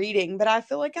of reading, but I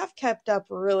feel like I've kept up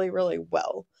really, really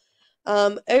well.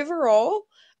 Overall,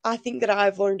 I think that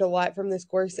I've learned a lot from this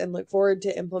course and look forward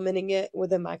to implementing it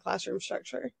within my classroom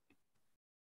structure.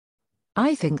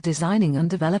 I think designing and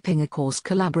developing a course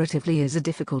collaboratively is a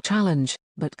difficult challenge,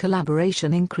 but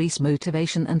collaboration increases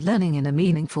motivation and learning in a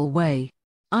meaningful way.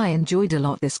 I enjoyed a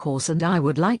lot this course and I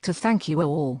would like to thank you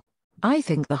all. I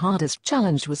think the hardest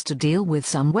challenge was to deal with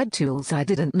some web tools I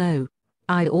didn't know.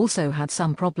 I also had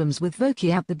some problems with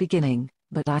Voki at the beginning,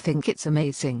 but I think it's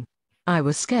amazing. I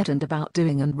was scared about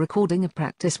doing and recording a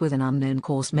practice with an unknown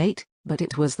course mate, but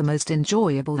it was the most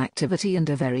enjoyable activity and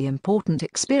a very important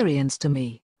experience to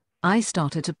me. I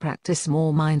started to practice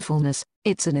more mindfulness.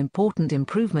 It's an important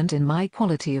improvement in my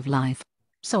quality of life.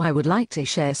 So I would like to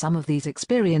share some of these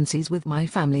experiences with my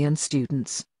family and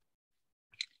students.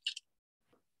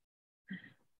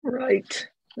 Right.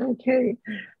 Okay.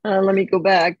 Let me go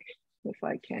back if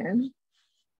I can.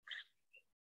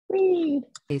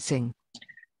 Racing.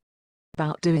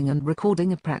 About doing and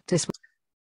recording a practice.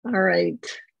 All right.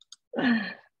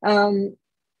 The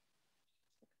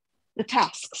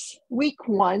tasks. Week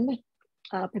 1,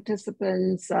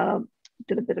 participants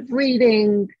did a bit of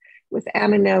reading with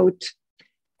Aminote,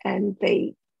 and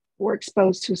they were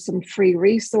exposed to some free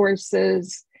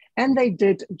resources, and they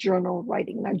did journal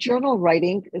writing. Now, journal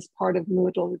writing is part of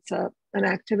Moodle. It's an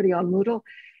activity on Moodle.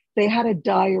 They had a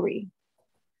diary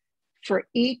for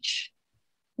each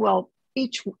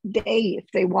day if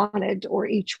they wanted, or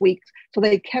each week. So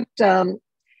they kept,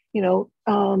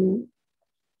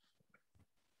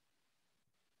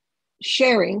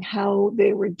 sharing how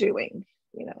they were doing,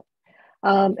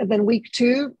 And then week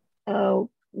 2,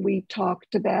 we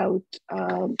talked about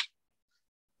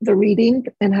the reading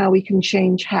and how we can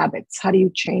change habits. How do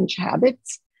you change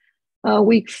habits?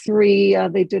 Week 3,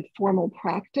 they did formal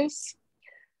practice,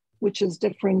 which is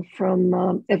different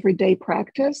from everyday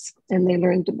practice, and they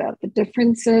learned about the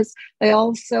differences. They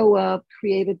also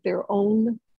created their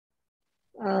own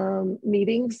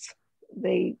meetings.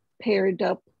 They paired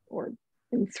up or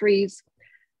in threes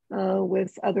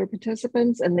with other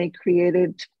participants, and they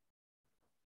created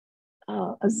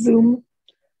a Zoom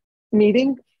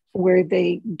meeting where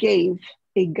they gave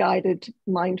a guided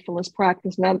mindfulness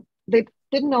practice. Now, they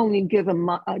didn't only give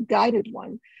a guided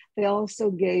one, they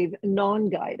also gave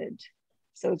non-guided.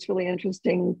 So it's really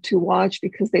interesting to watch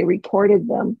because they recorded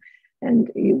them and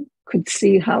you could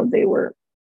see how they were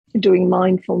doing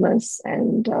mindfulness,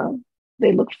 and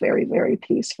they looked very, very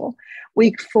peaceful.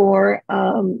 Week 4,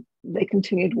 they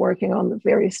continued working on the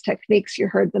various techniques. You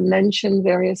heard them mention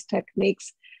various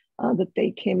techniques that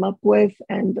they came up with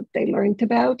and that they learned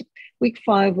about. Week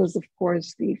 5 was, of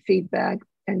course, the feedback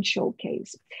and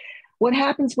showcase. What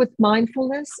happens with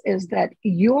mindfulness is that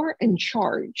you're in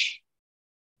charge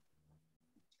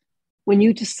when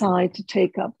you decide to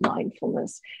take up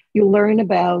mindfulness. You learn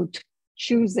about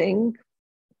choosing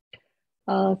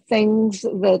things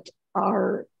that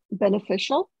are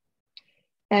beneficial,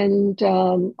 and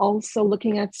also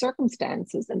looking at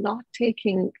circumstances and not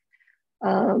taking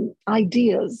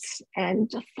ideas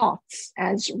and thoughts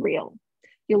as real.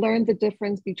 You learn the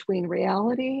difference between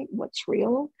reality, what's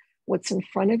real, what's in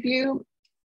front of you,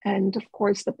 and of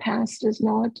course the past is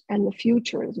not and the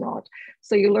future is not.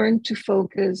 So you learn to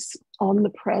focus on the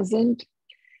present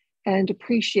and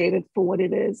appreciate it for what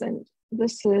it is. And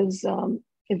this is a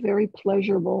very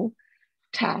pleasurable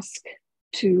task,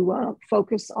 to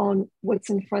focus on what's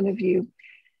in front of you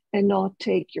and not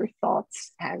take your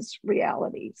thoughts as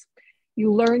realities.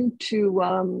 You learn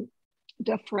to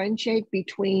differentiate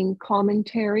between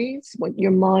commentaries, what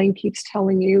your mind keeps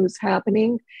telling you is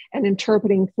happening and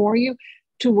interpreting for you,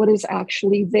 to what is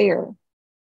actually there.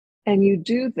 And you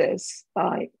do this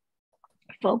by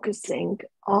focusing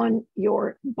on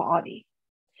your body.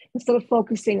 Instead of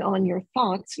focusing on your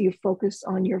thoughts, you focus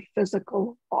on your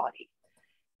physical body.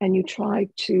 And you try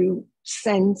to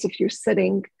sense, if you're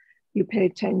sitting, you pay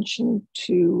attention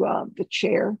to the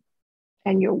chair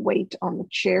and your weight on the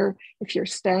chair. If you're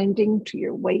standing, to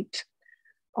your weight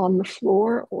on the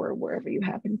floor or wherever you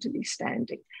happen to be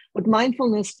standing. What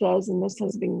mindfulness does, and this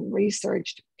has been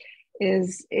researched,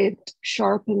 is it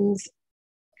sharpens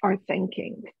our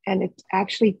thinking. And it's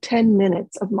actually 10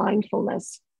 minutes of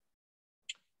mindfulness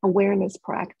awareness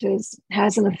practice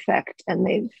has an effect. And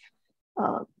they've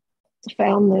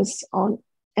found this on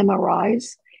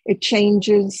MRIs. It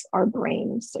changes our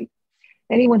brains. So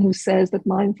anyone who says that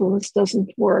mindfulness doesn't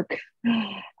work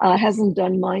hasn't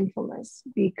done mindfulness,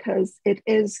 because it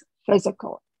is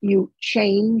physical. You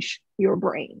change your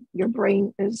brain. Your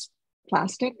brain is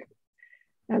plastic,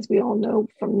 as we all know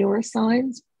from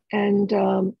neuroscience, and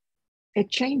it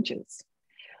changes.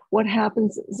 What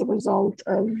happens as a result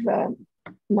of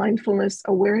mindfulness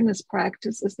awareness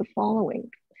practice is the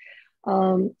following.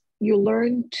 You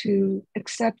learn to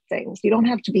accept things. You don't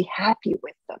have to be happy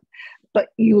with them, but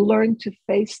you learn to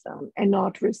face them and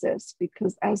not resist,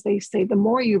 because as they say, the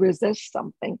more you resist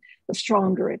something, the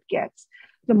stronger it gets.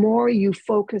 The more you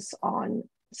focus on,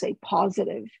 say,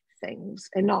 positive things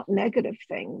and not negative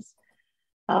things,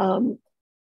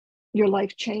 your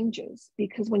life changes,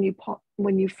 because when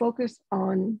you focus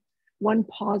on one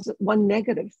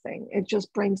negative thing, it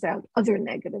just brings out other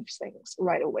negative things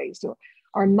right away. So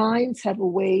our minds have a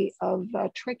way of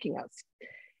tricking us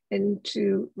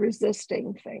into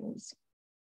resisting things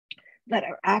that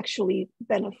are actually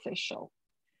beneficial.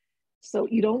 So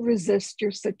you don't resist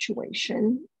your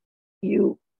situation.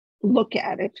 You look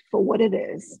at it for what it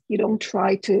is. You don't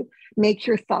try to make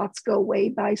your thoughts go away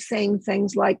by saying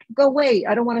things like, go away,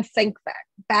 I don't want to think that.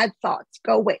 Bad thoughts,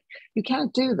 go away. You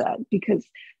can't do that, because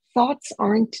thoughts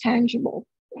aren't tangible.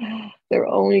 They're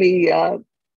only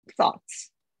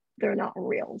thoughts. They're not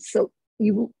real. So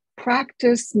you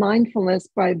practice mindfulness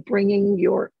by bringing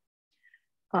your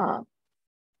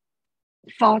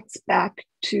thoughts back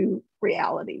to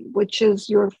reality, which is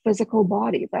your physical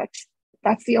body.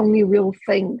 That's the only real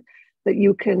thing that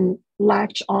you can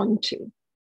latch onto,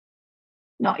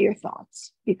 not your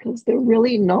thoughts, because they're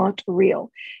really not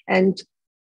real. And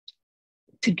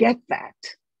to get that,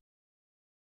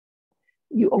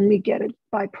 you only get it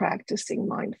by practicing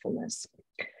mindfulness.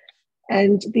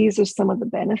 And these are some of the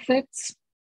benefits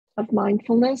of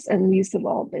mindfulness, and these have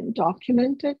all been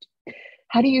documented.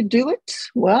 How do you do it?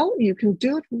 Well, you can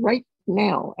do it right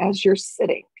now as you're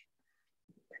sitting.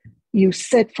 You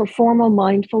sit for formal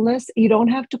mindfulness. You don't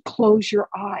have to close your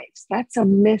eyes. That's a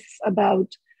myth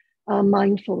about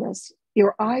mindfulness.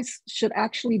 Your eyes should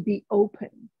actually be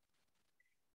open,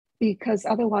 because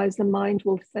otherwise the mind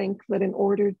will think that in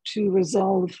order to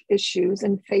resolve issues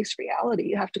and face reality,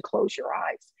 you have to close your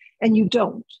eyes. And you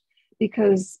don't,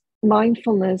 because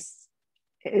mindfulness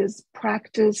is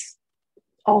practice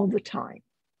all the time,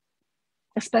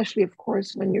 especially, of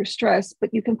course, when you're stressed,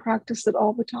 but you can practice it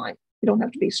all the time. You don't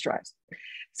have to be stressed.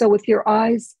 So with your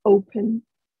eyes open,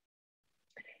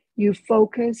 you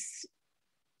focus,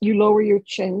 you lower your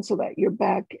chin so that your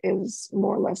back is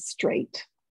more or less straight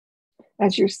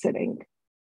as you're sitting.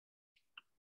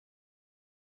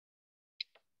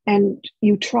 And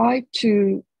you try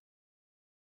to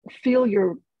feel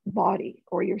your body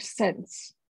or your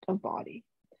sense of body.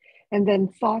 And then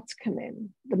thoughts come in.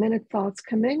 The minute thoughts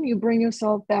come in, you bring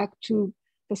yourself back to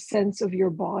the sense of your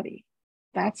body.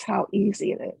 That's how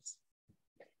easy it is.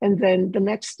 And then the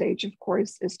next stage, of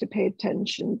course, is to pay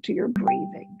attention to your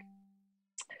breathing.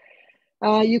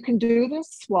 You can do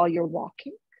this while you're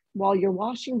walking, while you're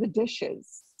washing the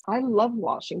dishes. I love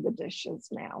washing the dishes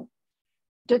now.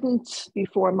 Didn't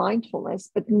before mindfulness,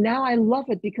 but now I love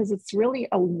it because it's really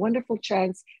a wonderful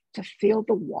chance to feel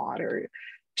the water,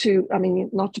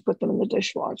 not to put them in the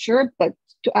dishwasher, but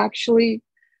to actually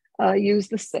use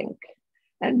the sink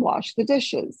and wash the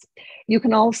dishes. You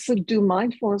can also do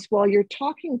mindfulness while you're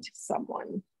talking to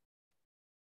someone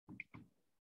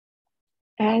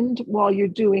and while you're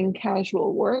doing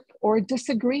casual work or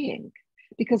disagreeing,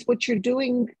 because what you're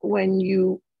doing when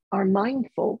you are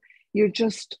mindful, you're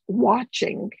just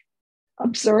watching,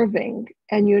 observing,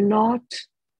 and you're not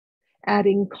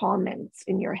adding comments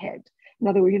in your head. In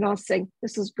other words, you're not saying,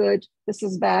 this is good, this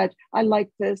is bad, I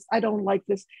like this, I don't like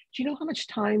this. Do you know how much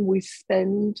time we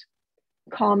spend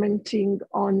commenting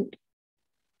on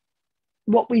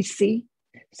what we see?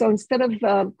 So instead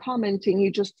of commenting,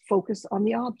 you just focus on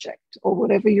the object or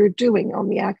whatever you're doing, on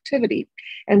the activity.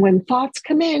 And when thoughts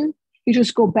come in, you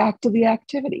just go back to the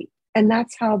activity. And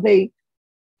that's how they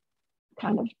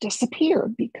kind of disappear,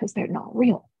 because they're not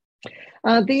real.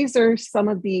 These are some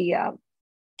of the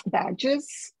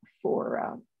badges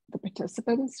for the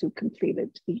participants who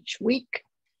completed each week,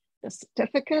 the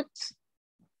certificate.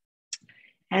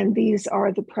 And these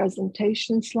are the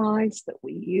presentation slides that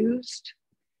we used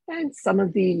and some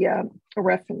of the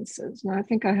references. Now I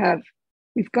think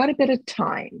we've got a bit of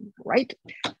time, right?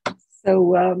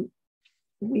 So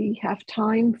we have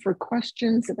time for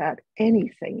questions about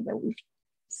anything that we've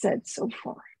said so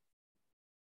far.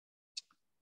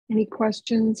 Any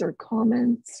questions or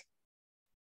comments?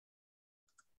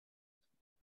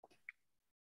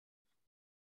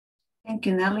 Thank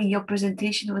you, Nelly. Your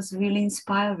presentation was really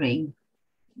inspiring.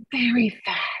 Very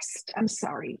fast. I'm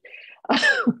sorry.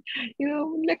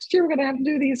 Next year we're going to have to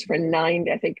do these for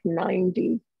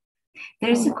 90. There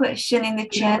is a question in the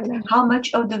chat. How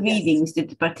much of the readings did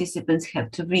the participants have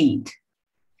to read?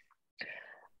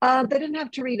 They didn't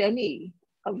have to read any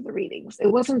of the readings. It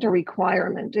wasn't a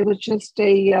requirement. It was just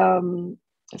a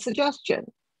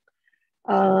suggestion.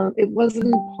 It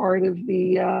wasn't part of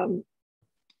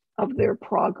of their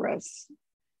progress.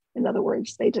 In other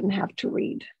words, they didn't have to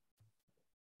read.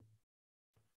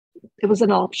 It was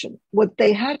an option. What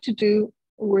they had to do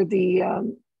were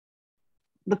the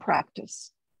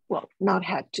practice. Well, not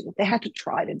had to. They had to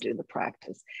try to do the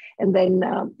practice and then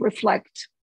reflect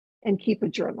and keep a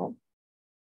journal.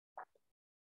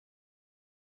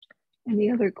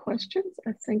 Any other questions?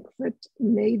 I think that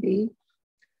maybe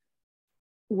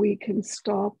we can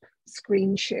stop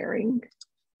screen sharing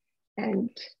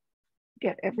and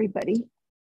get everybody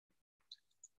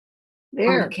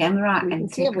there. On the camera, we can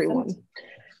see everyone.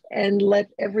 And let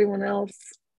everyone else,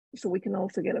 so we can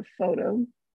also get a photo.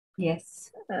 Yes.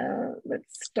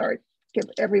 Let's start, give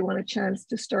everyone a chance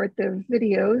to start their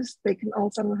videos. They can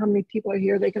also, I don't know how many people are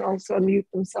here, they can also unmute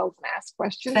themselves and ask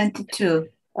questions. 22.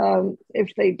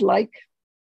 If they'd like.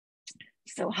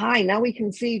 So hi, now we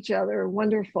can see each other.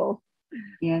 Wonderful.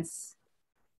 Yes.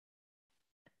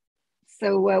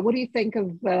 So what do you think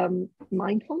of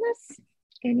mindfulness?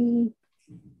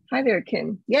 Hi there,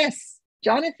 Kim. Yes,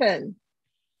 Jonathan.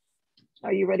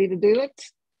 Are you ready to do it?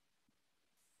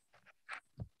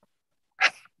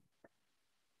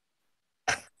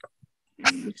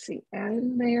 You see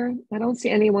Anne there. I don't see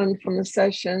anyone from the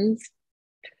sessions.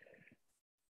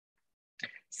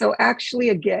 So actually,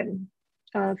 again,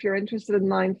 if you're interested in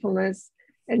mindfulness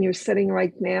and you're sitting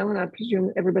right now, and I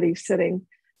presume everybody's sitting,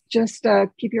 just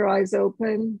keep your eyes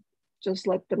open, just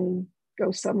let them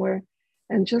go somewhere,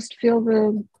 and just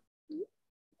feel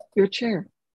your chair.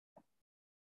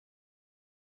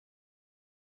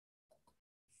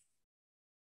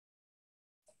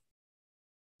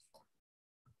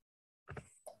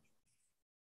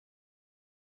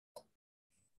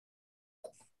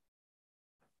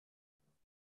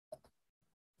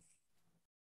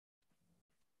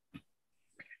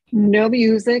 No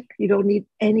music, you don't need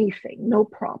anything, no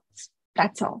prompts,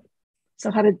 that's all. So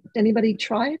how did anybody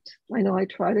try it? I know I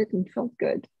tried it and felt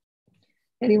good.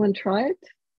 Anyone try it?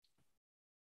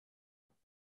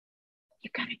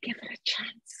 You gotta give it a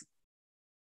chance.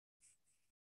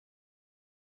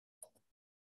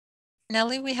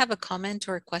 Nellie, we have a comment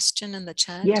or a question in the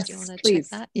chat. Yes, do you want to please.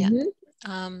 check that?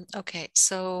 Mm-hmm. Okay,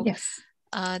 so yes.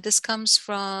 This comes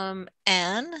from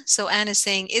Anne. So Anne is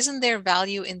saying, isn't there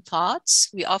value in thoughts?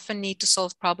 We often need to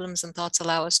solve problems and thoughts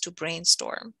allow us to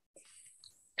brainstorm.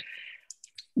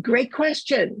 Great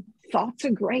question. Thoughts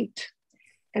are great.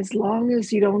 As long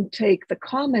as you don't take the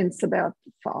comments about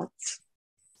the thoughts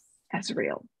as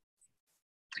real.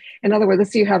 In other words,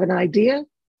 let's say you have an idea,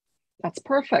 that's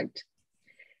perfect.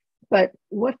 But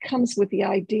what comes with the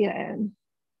idea, Anne?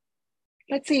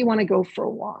 Let's say you want to go for a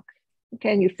walk.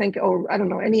 Okay, and you think, oh, I don't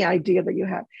know, any idea that you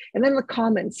have. And then the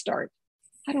comments start.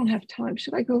 I don't have time.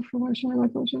 Should I go for one? Should I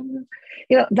not go? You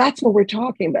know, that's what we're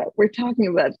talking about. We're talking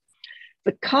about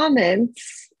the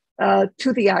comments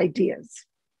to the ideas,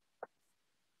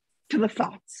 to the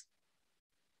thoughts.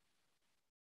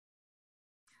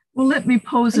 Well, let me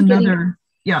pose another.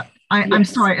 I'm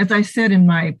sorry. As I said in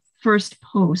my first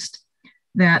post,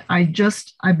 that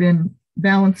I've been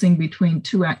balancing between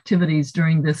two activities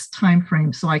during this time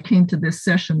frame, so I came to this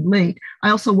session late. I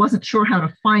also wasn't sure how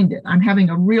to find it. I'm having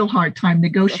a real hard time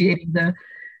negotiating the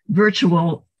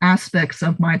virtual aspects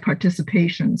of my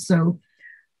participation. So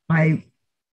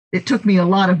it took me a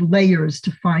lot of layers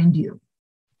to find you.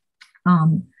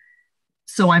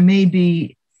 So I may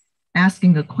be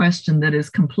asking a question that is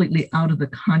completely out of the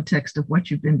context of what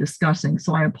you've been discussing.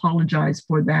 So I apologize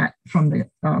for that from the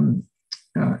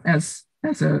as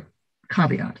a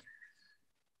caveat.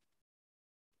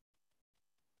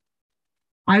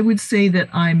 I would say that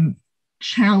I'm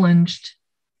challenged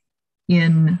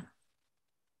in,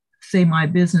 say, my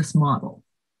business model.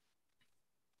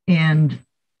 And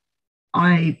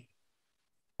I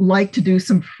like to do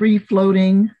some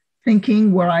free-floating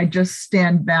thinking where I just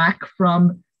stand back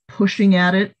from pushing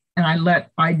at it and I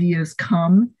let ideas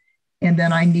come, and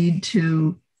then I need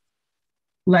to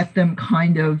let them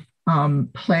kind of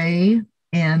play,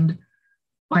 and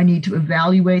I need to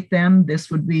evaluate them. This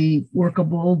would be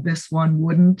workable, this one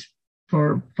wouldn't,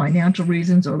 for financial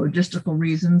reasons or logistical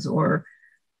reasons or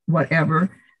whatever.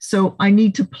 So I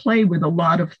need to play with a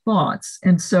lot of thoughts.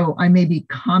 And so I may be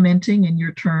commenting in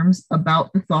your terms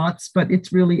about the thoughts, but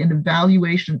it's really an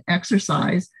evaluation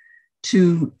exercise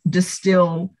to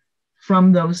distill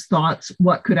from those thoughts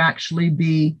what could actually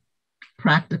be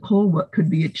practical, what could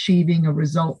be achieving a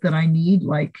result that I need,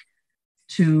 like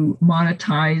to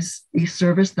monetize a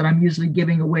service that I'm usually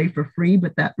giving away for free,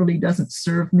 but that really doesn't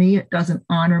serve me. It doesn't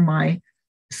honor my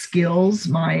skills,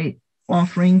 my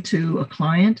offering to a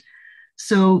client.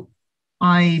 So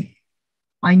I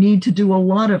need to do a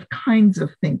lot of kinds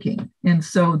of thinking. And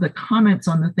so the comments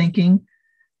on the thinking,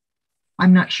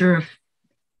 I'm not sure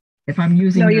if I'm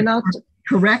using it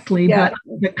correctly, but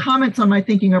the comments on my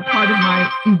thinking are part of my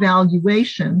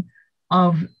evaluation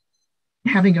of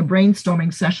having a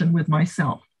brainstorming session with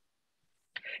myself.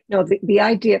 No, the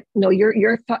idea, no,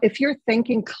 if you're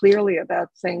thinking clearly about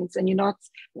things and you're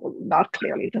not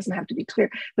clearly, it doesn't have to be clear,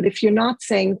 but if you're not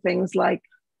saying things like,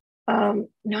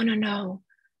 no,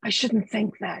 I shouldn't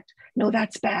think that. No,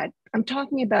 that's bad. I'm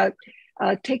talking about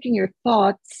taking your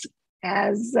thoughts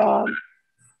as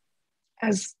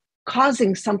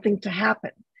causing something to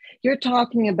happen. You're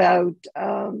talking about,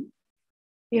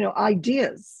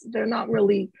 ideas. They're not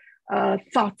really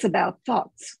thoughts about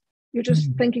thoughts. You're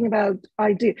just thinking about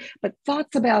idea, but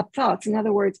thoughts about thoughts. In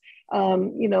other words,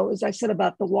 you know, as I said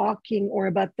about the walking or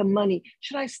about the money,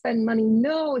 should I spend money?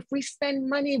 No, if we spend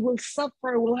money, we'll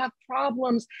suffer, we'll have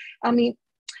problems. I mean,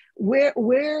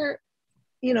 where,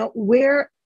 you know, where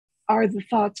are the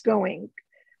thoughts going?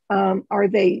 Are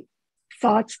they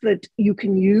thoughts that you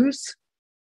can use?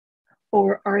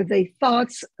 Or are they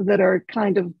thoughts that are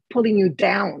kind of pulling you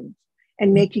down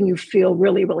and making you feel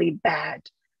really, really bad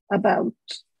about,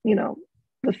 you know,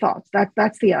 the thoughts?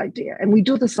 That's the idea. And we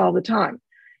do this all the time.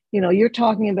 You know, you're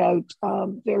talking about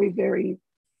very, very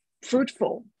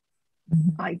fruitful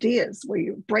ideas where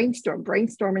you brainstorm.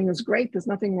 Brainstorming is great. There's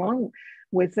nothing wrong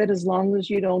with it as long as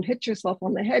you don't hit yourself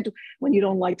on the head when you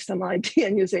don't like some idea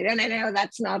and you say, no,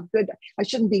 that's not good. I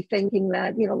shouldn't be thinking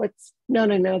that, you know,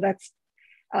 no, that's,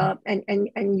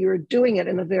 and you're doing it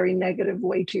in a very negative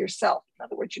way to yourself. In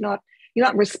other words, you're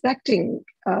not respecting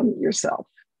yourself.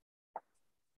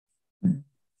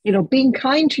 You know, being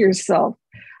kind to yourself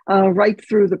right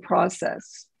through the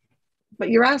process. But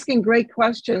you're asking great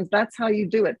questions. That's how you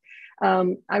do it.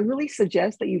 I really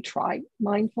suggest that you try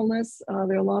mindfulness.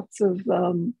 There are lots of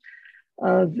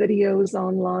videos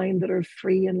online that are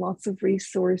free and lots of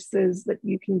resources that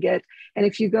you can get. And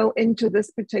if you go into this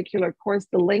particular course,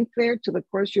 the link there to the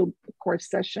course, course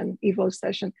session, EVO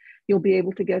session, you'll be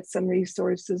able to get some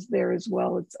resources there as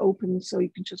well. It's open, so you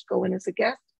can just go in as a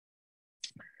guest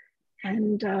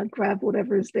and grab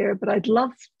whatever is there. But I'd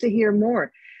love to hear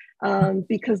more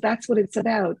because that's what it's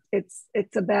about.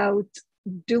 It's about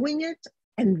doing it,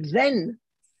 and then,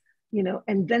 you know,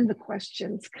 and then the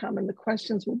questions come, and the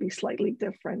questions will be slightly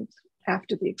different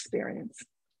after the experience.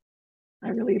 I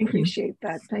really appreciate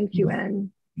that. Thank you,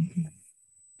 Anne.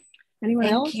 Anyone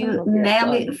else? Thank you,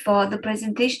 Nelly, for the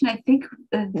presentation. I think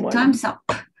time's up.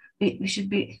 We should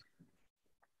be.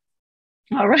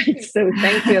 All right. So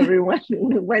thank you, everyone.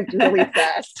 It went really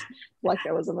fast, like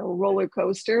I was on a roller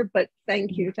coaster. But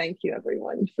thank you,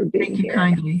 everyone, for being here.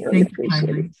 Kindly. Really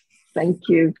appreciate it. Thank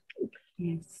you.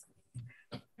 Yes.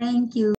 Thank you.